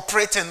won't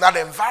operate in that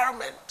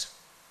environment.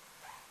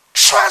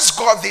 Trust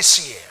God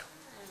this year.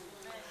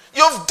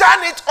 You've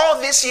done it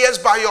all these years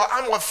by your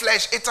arm of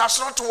flesh. It has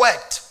not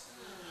worked.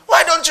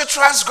 Why don't you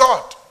trust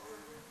God?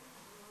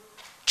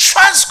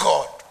 Trust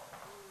God.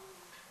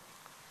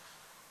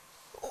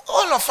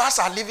 All of us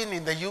are living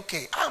in the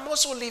UK. I'm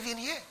also living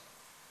here.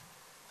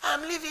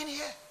 I'm living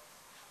here.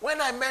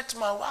 When I met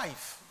my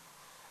wife,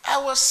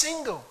 I was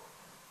single.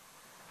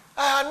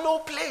 I had no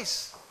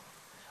place.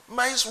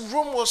 My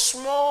room was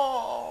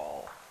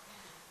small.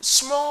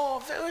 Small,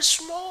 very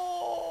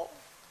small.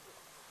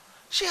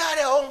 She had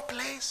her own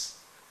place.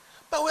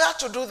 But we had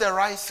to do the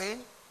right thing.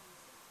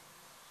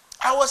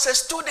 I was a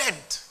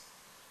student.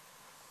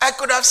 I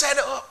could have said,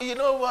 oh, you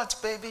know what,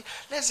 baby?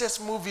 Let's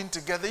just move in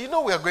together. You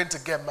know we are going to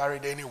get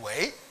married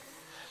anyway.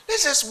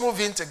 Let's just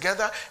move in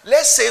together.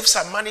 Let's save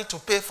some money to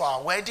pay for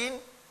our wedding.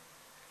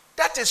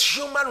 That is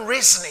human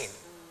reasoning.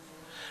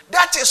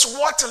 That is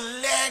what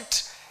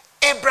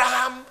led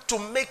Abraham to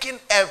making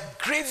a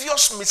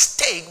grievous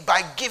mistake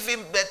by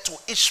giving birth to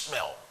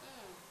Ishmael.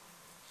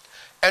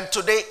 And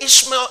today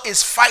Ishmael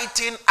is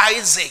fighting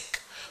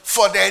Isaac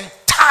for the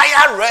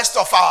entire rest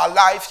of our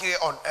life here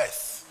on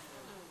earth.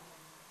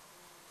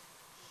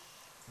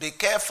 Be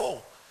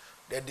careful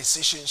the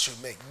decisions you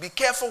make. Be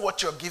careful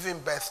what you're giving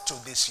birth to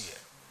this year.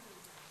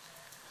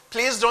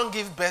 Please don't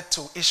give birth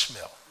to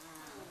Ishmael.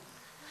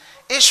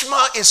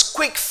 Ishmael is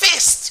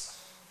quick-faced.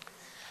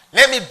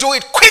 Let me do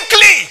it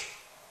quickly.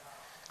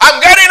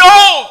 I'm getting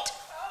old.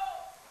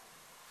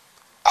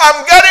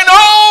 I'm getting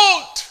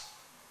old.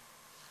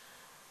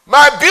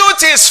 My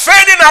beauty is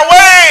fading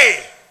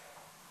away.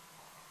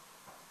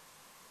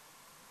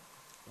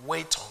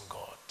 Wait on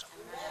God.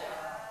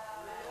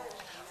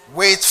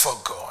 Wait for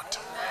God.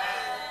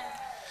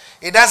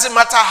 It doesn't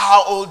matter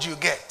how old you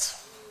get.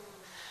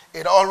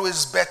 It's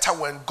always better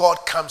when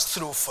God comes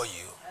through for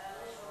you.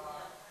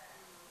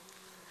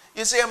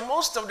 You see,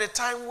 most of the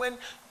time when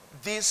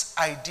these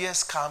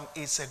ideas come,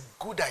 it's a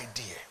good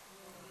idea.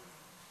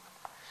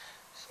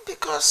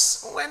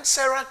 Because when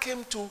Sarah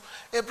came to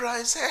Abraham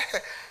and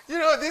said, you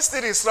know, this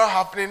thing is not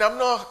happening. I'm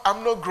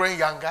not growing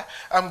younger.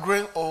 I'm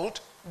growing old.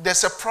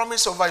 There's a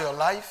promise over your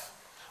life.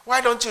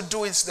 Why don't you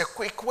do it the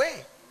quick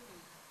way?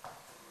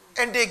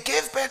 And they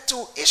gave birth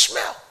to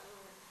Ishmael.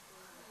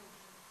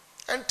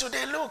 And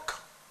today, look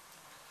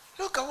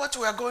at what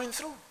we are going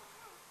through.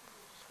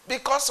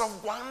 Because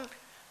of one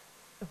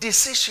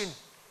decision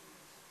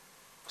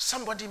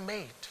somebody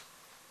made.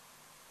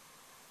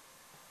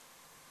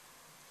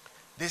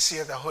 This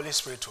year, the Holy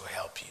Spirit will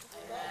help you.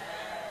 Amen.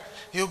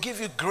 He'll give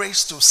you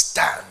grace to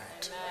stand.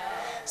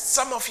 Amen.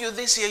 Some of you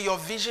this year, your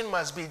vision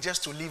must be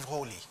just to live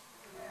holy.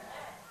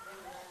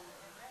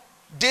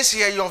 This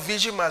year, your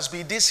vision must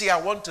be, this year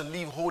I want to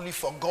live holy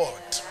for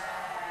God.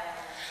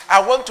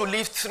 I want to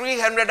live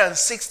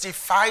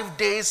 365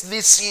 days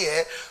this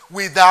year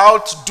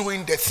without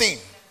doing the thing.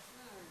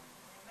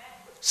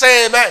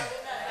 Say amen.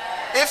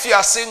 If you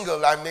are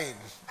single, I mean.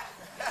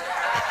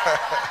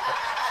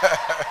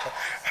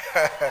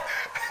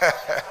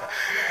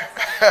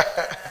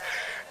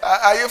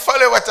 Are you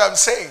following what I'm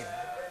saying?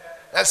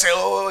 I say,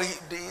 oh,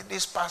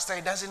 this pastor,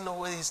 he doesn't know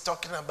what he's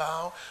talking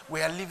about.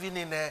 We are living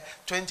in a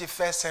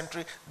 21st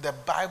century. The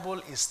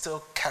Bible is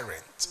still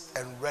current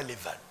and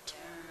relevant.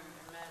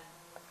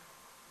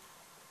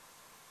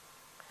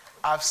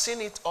 I've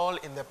seen it all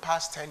in the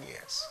past 10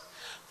 years.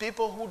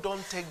 People who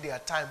don't take their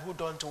time, who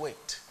don't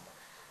wait.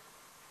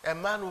 A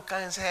man who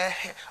can say,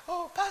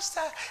 oh,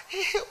 pastor,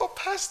 he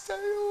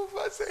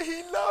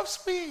loves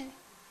me.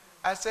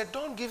 I said,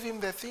 don't give him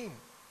the thing.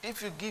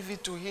 If you give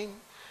it to him,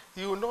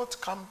 he will not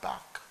come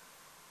back.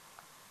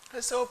 I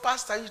said, oh,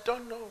 pastor, you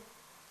don't know.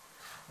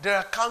 There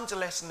are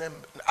countless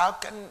numbers. I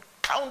can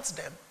count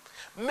them.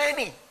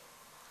 Many.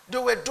 They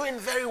were doing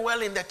very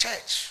well in the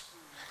church,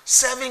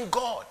 serving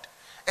God.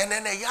 And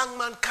then a young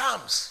man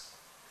comes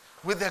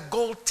with the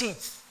gold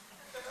teeth.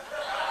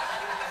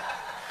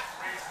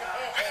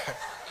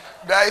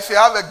 Now, if you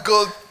have a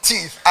gold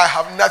teeth, I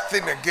have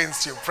nothing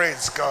against you.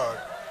 Praise God.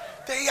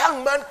 The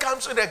young man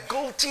comes with a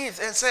gold teeth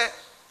and says,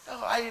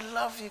 oh, I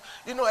love you.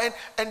 You know,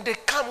 and they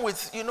come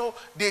with,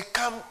 they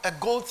come a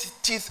gold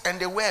teeth and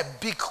they wear a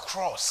big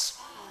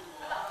cross.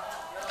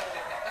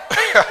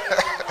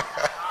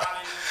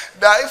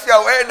 Now, if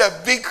you're wearing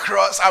a big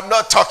cross, I'm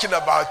not talking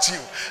about you.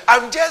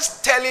 I'm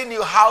just telling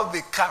you how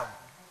they come.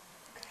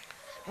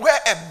 Wear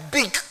a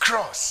big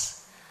cross.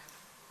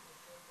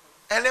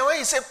 And then when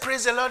you say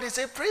praise the Lord, you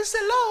say praise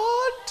the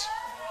Lord.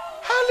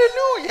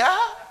 Hallelujah.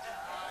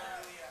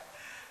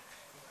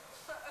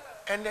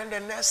 And then the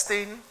next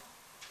thing,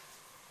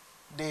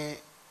 they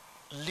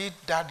lead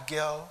that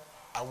girl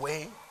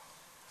away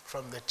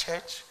from the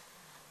church.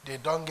 They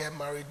don't get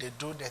married. They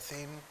do the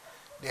thing.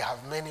 They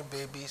have many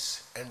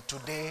babies. And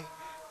today,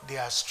 they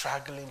are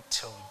struggling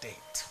till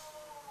date.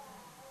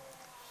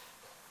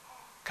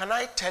 Can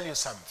I tell you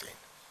something?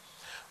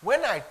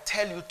 When I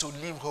tell you to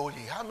live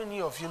holy, how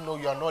many of you know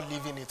you are not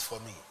living it for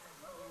me?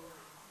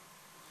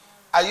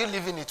 Are you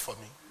living it for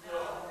me? No.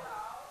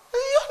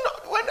 You're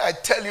not. When I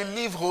tell you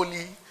live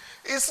holy,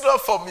 it's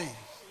not for me.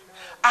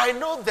 I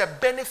know the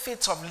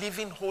benefits of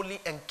living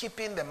holy and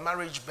keeping the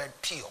marriage bed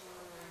pure.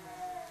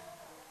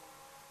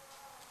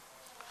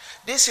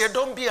 This year,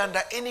 don't be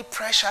under any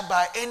pressure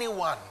by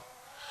anyone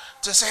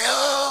to say,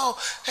 oh,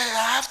 hey,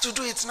 I have to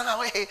do it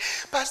now. Hey,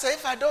 Pastor,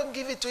 if I don't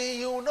give it to you,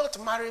 you will not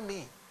marry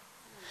me.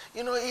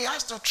 You know, he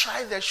has to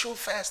try the shoe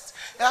first.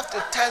 You have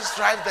to test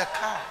drive the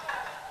car.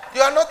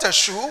 You are not a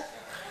shoe.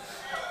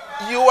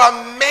 You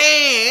are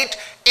made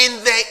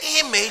in the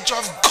image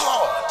of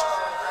God.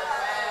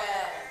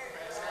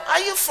 Are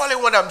you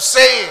following what I'm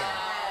saying?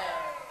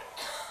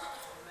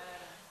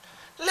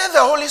 Let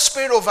the Holy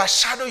Spirit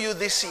overshadow you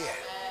this year.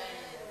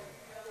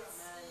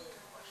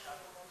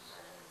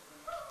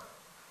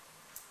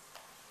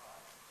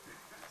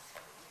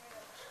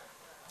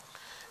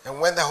 And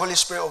when the Holy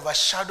Spirit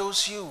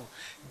overshadows you,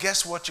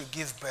 guess what you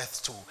give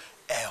birth to?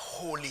 A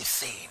holy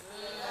thing.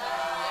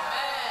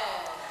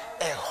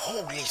 A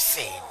holy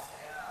thing.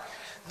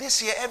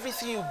 This year,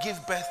 everything you give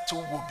birth to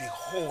will be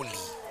holy.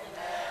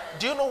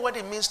 Do you know what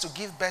it means to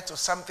give birth to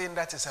something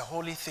that is a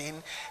holy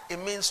thing?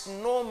 It means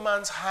no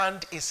man's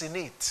hand is in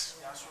it.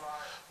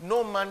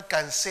 No man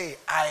can say,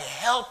 I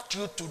helped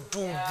you to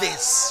do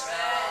this.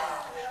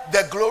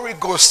 The glory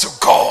goes to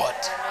God.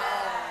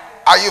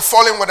 Are you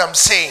following what I'm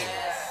saying?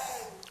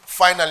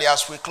 Finally,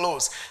 as we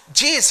close,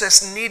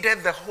 Jesus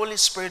needed the Holy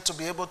Spirit to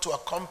be able to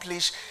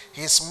accomplish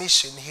his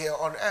mission here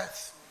on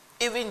earth.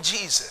 Even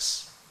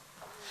Jesus.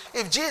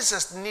 If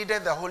Jesus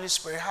needed the Holy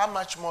Spirit, how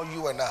much more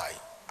you and I?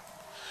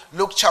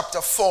 Luke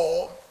chapter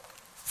 4,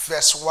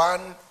 verse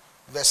 1,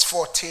 verse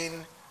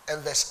 14,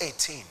 and verse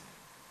 18.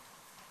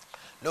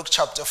 Luke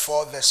chapter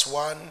 4, verse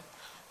 1,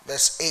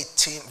 verse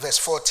 18, verse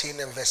 14,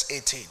 and verse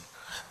 18.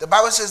 The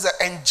Bible says that,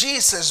 and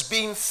Jesus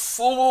being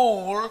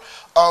full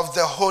of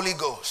the Holy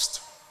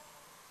Ghost.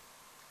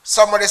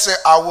 Somebody say,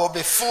 I will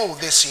be full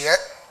this year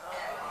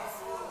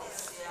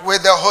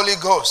with the Holy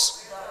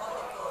Ghost.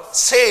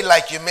 Say it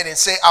like you mean it.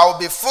 Say, I will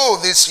be full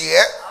this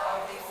year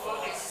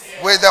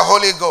with the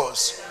Holy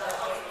Ghost.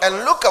 And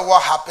look at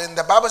what happened.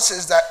 The Bible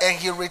says that, and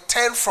he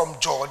returned from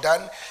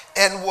Jordan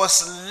and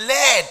was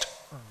led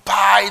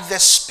by the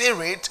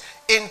Spirit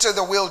into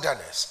the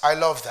wilderness. I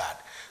love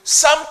that.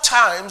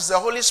 Sometimes the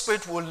Holy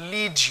Spirit will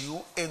lead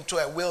you into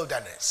a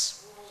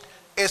wilderness.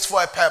 It's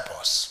for a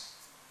purpose.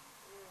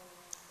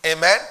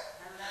 Amen?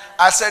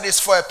 I said it's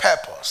for a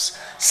purpose.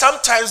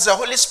 Sometimes the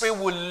Holy Spirit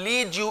will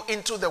lead you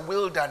into the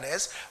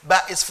wilderness,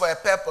 but it's for a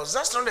purpose.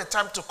 That's not the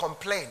time to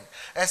complain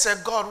and say,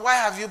 God, why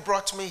have you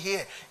brought me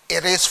here?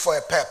 It is for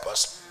a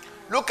purpose.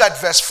 Look at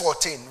verse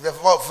 14.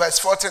 Verse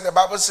 14, the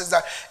Bible says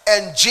that,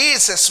 and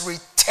Jesus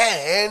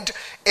returned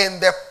in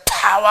the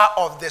power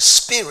of the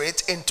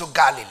Spirit into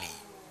Galilee.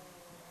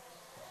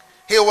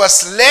 He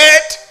was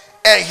led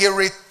and he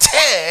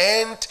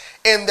returned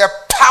in the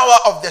power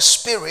of the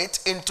Spirit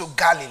into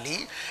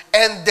Galilee,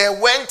 and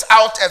there went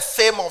out a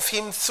fame of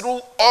him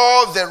through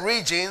all the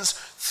regions,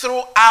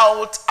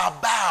 throughout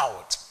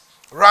about,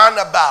 round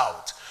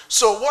about.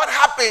 So what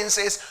happens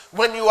is,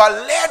 when you are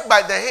led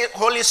by the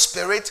Holy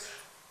Spirit,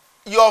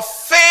 your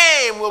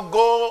fame will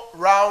go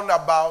round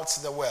about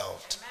the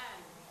world.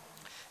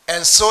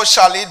 And so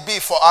shall it be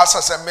for us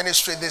as a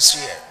ministry this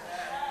year.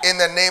 In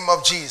the name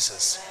of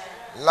Jesus.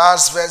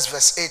 Last verse,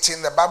 verse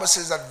 18. The Bible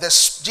says that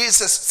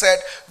Jesus said,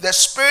 the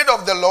Spirit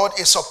of the Lord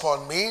is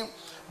upon me,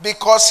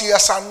 because he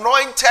has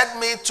anointed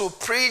me to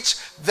preach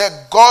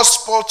the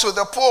gospel to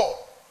the poor.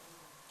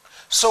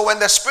 So when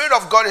the Spirit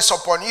of God is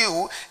upon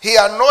you, he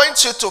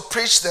anoints you to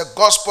preach the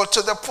gospel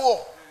to the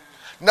poor.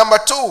 Number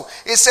 2,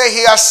 he said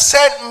he has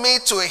sent me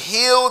to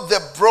heal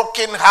the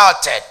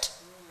brokenhearted.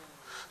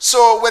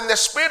 So when the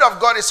Spirit of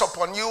God is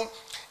upon you,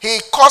 he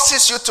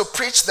causes you to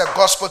preach the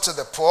gospel to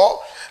the poor.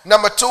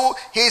 Number 2,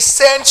 he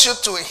sends you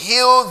to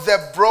heal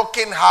the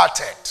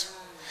brokenhearted.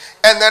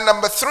 And then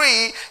number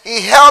 3,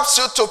 he helps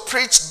you to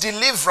preach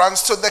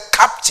deliverance to the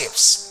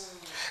captives.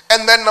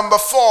 And then number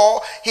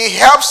 4, he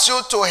helps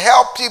you to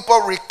help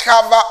people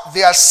recover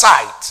their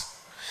sight.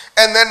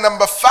 And then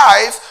number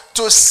 5,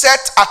 to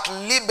set at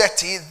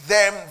liberty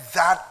them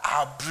that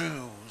are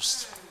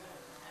bruised.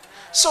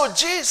 So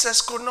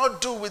Jesus could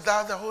not do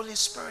without the Holy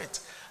Spirit.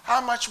 How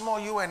much more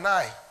you and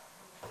I?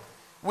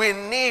 We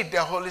need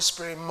the Holy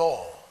Spirit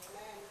more.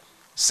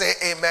 Say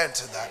amen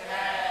to that.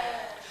 Amen.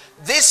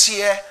 This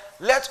year,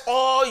 let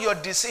all your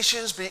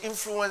decisions be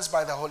influenced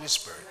by the Holy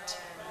Spirit.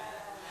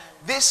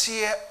 This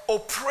year,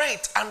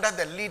 operate under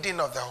the leading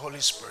of the Holy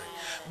Spirit.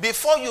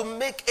 Before you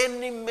make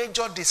any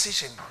major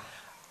decision,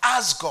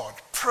 ask God,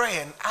 pray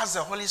and ask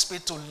the Holy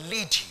Spirit to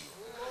lead you,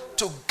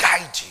 to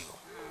guide you.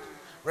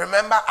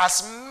 Remember,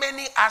 as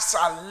many as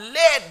are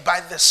led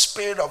by the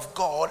Spirit of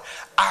God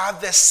are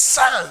the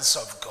sons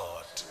of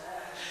God.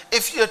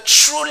 If you're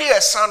truly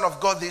a son of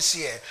God this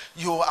year,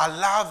 you will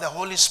allow the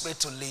Holy Spirit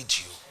to lead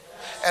you.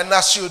 And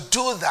as you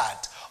do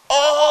that,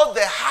 all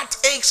the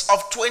heartaches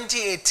of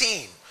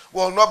 2018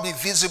 will not be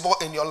visible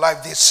in your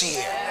life this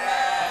year.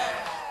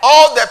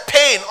 All the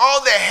pain,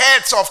 all the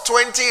hurts of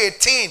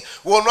 2018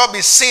 will not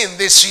be seen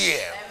this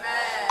year.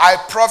 I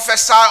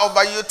prophesy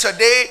over you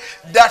today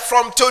that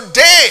from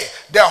today,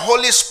 the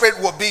Holy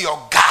Spirit will be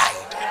your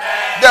guide.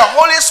 The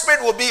Holy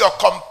Spirit will be your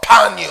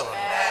companion.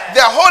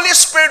 The Holy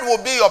Spirit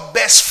will be your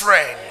best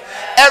friend.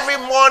 Every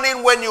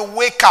morning when you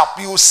wake up,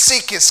 you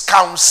seek his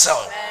counsel.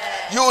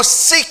 You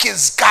seek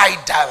his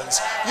guidance.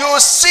 You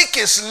seek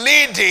his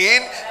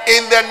leading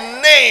in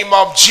the name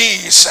of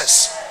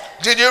Jesus.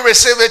 Did you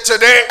receive it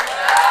today?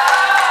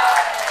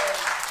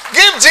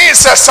 Give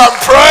Jesus some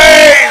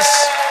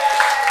praise.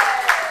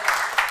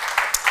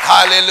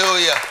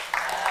 Hallelujah.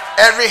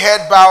 Every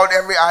head bowed,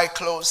 every eye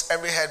closed.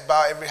 Every head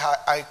bowed, every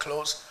eye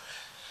closed.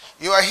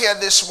 You are here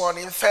this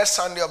morning, first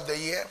Sunday of the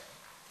year.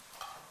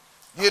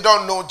 You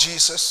don't know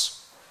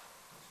Jesus.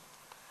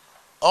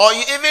 Or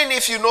even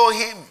if you know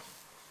him,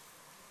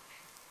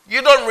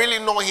 you don't really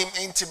know him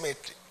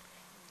intimately.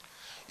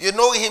 You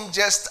know him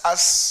just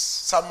as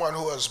someone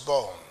who was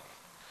born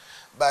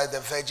by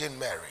the Virgin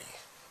Mary.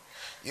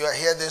 You are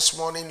here this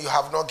morning, you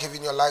have not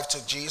given your life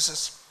to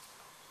Jesus,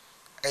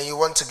 and you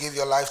want to give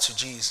your life to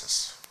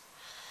Jesus.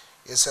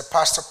 You say,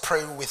 Pastor,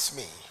 pray with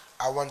me.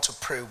 I want to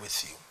pray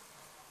with you.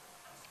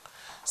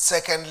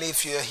 Secondly,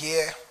 if you're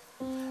here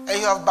and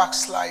you have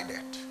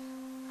backslided,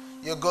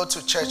 you go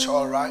to church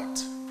all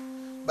right,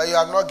 but you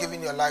have not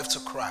given your life to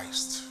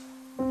Christ.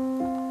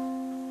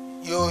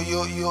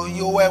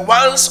 You were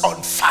once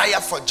on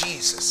fire for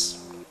Jesus,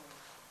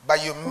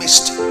 but you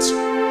missed it.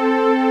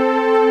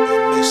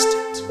 You missed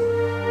it.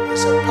 You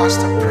said,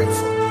 Pastor, pray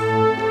for me.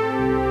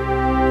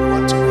 I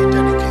want to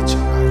rededicate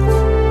your life.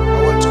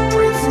 I want to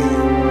pray for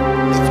you.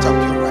 Lift up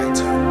your right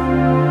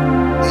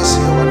hand. This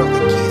year, one of the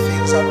key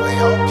things that will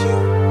help you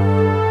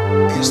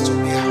is to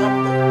be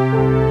humble.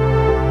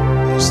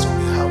 Is to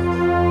be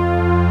humble.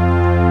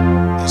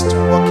 Is to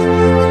walk in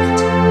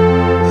humility.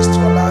 Is to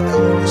allow the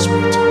Holy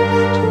Spirit to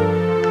lead you.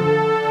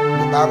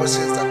 The Bible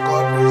says that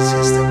God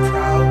resists the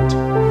proud.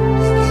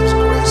 He gives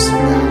grace to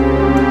the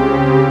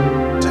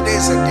humble. Today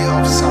is a day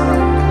of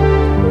surrender.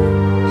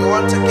 You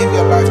want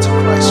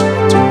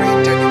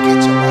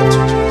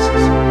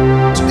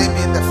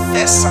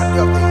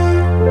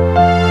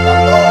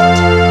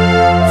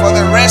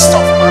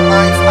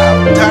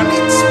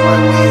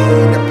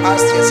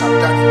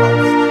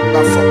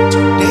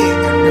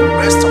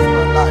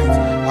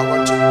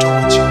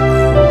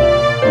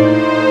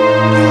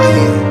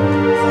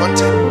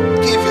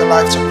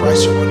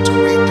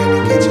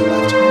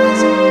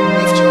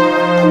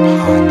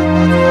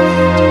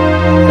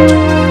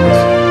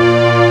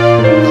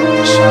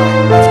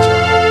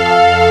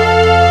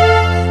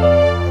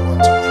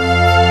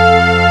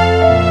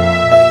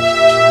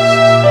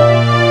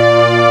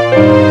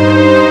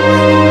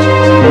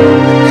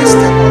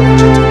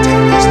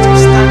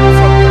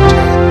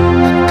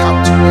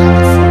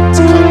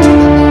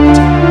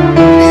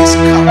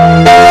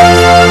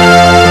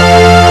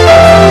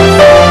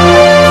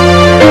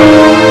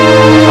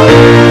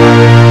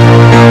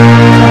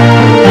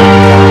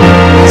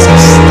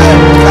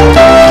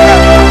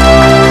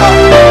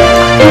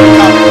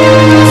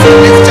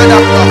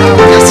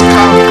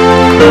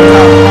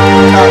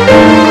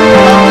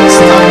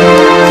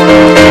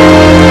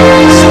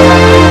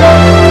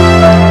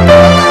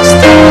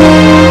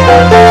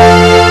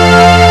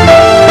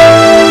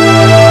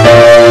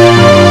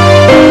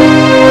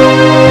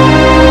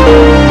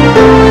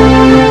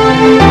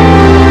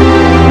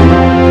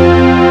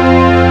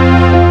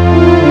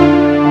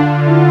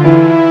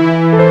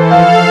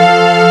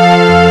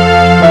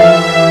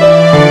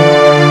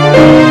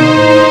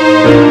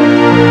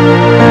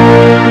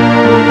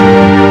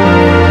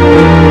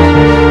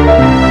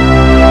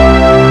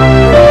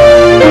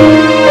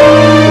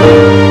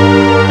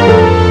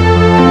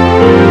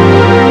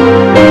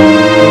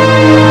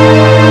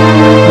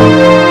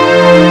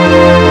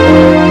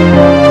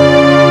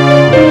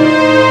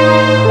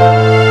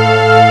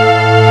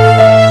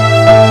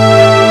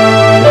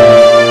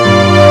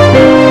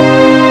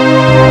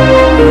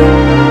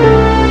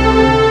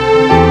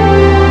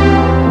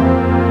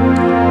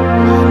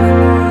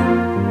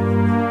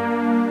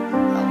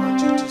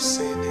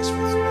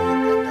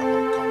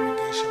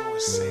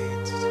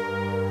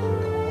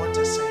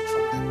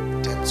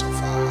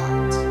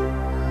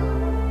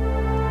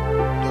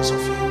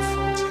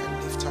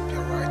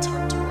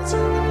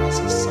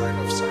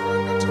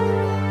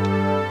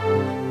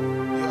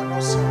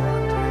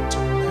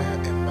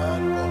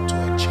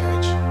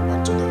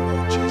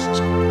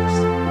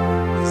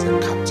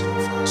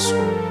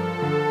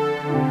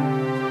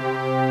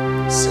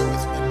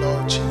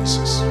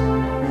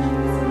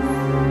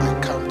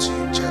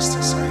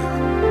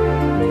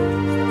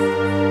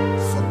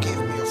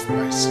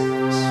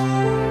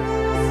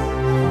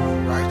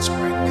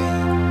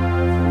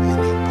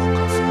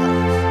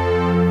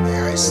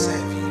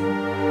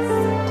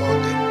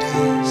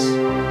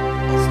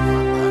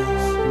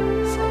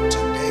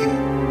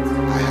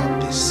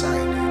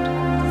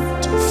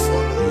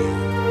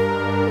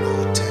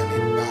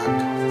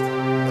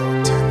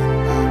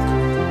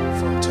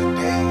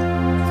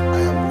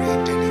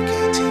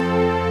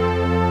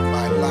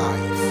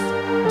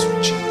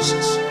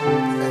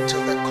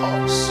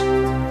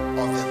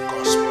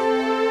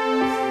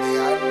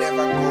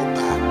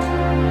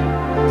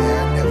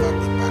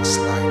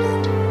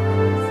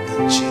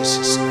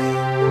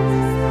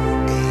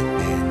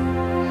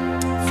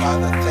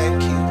Father,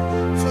 thank you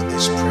for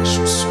these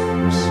precious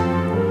souls.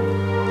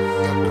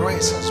 Your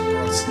grace has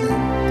brought them.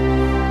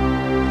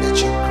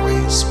 Let your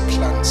grace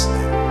plant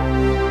them.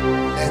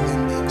 Let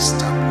them be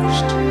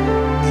established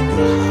in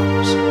your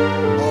house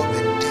all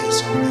the days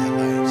of their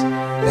lives.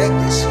 Let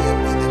this year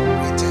be the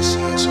greatest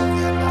years of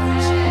their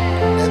lives.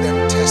 Let them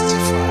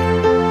testify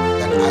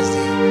that as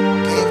they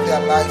gave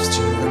their lives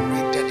to you and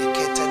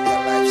rededicated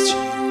their lives to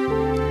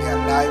you, their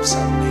lives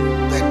have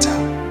been better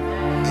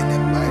in the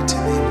mighty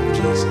name of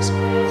Jesus.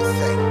 We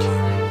thank you.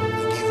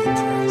 We give you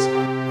praise.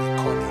 We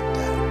call it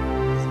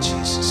down in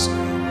Jesus'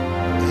 name.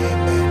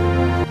 Amen.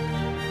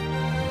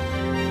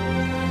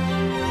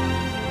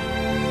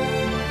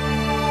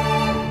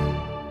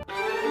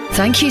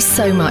 Thank you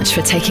so much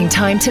for taking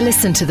time to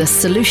listen to the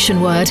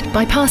Solution Word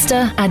by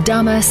Pastor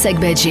Adama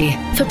Segbeji.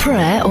 For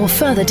prayer or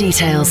further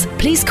details,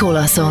 please call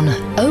us on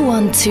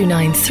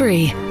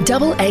 01293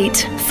 88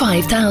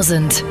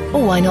 5000.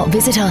 Or why not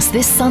visit us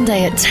this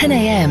Sunday at 10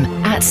 a.m.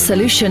 at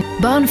Solution,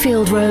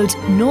 Barnfield Road,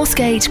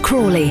 Northgate,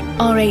 Crawley,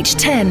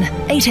 RH10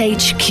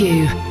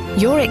 8HQ.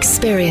 Your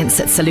experience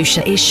at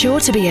Solution is sure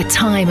to be a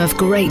time of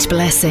great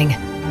blessing.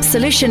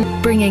 Solution,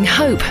 bringing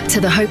hope to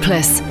the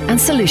hopeless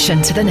and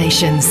solution to the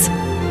nations.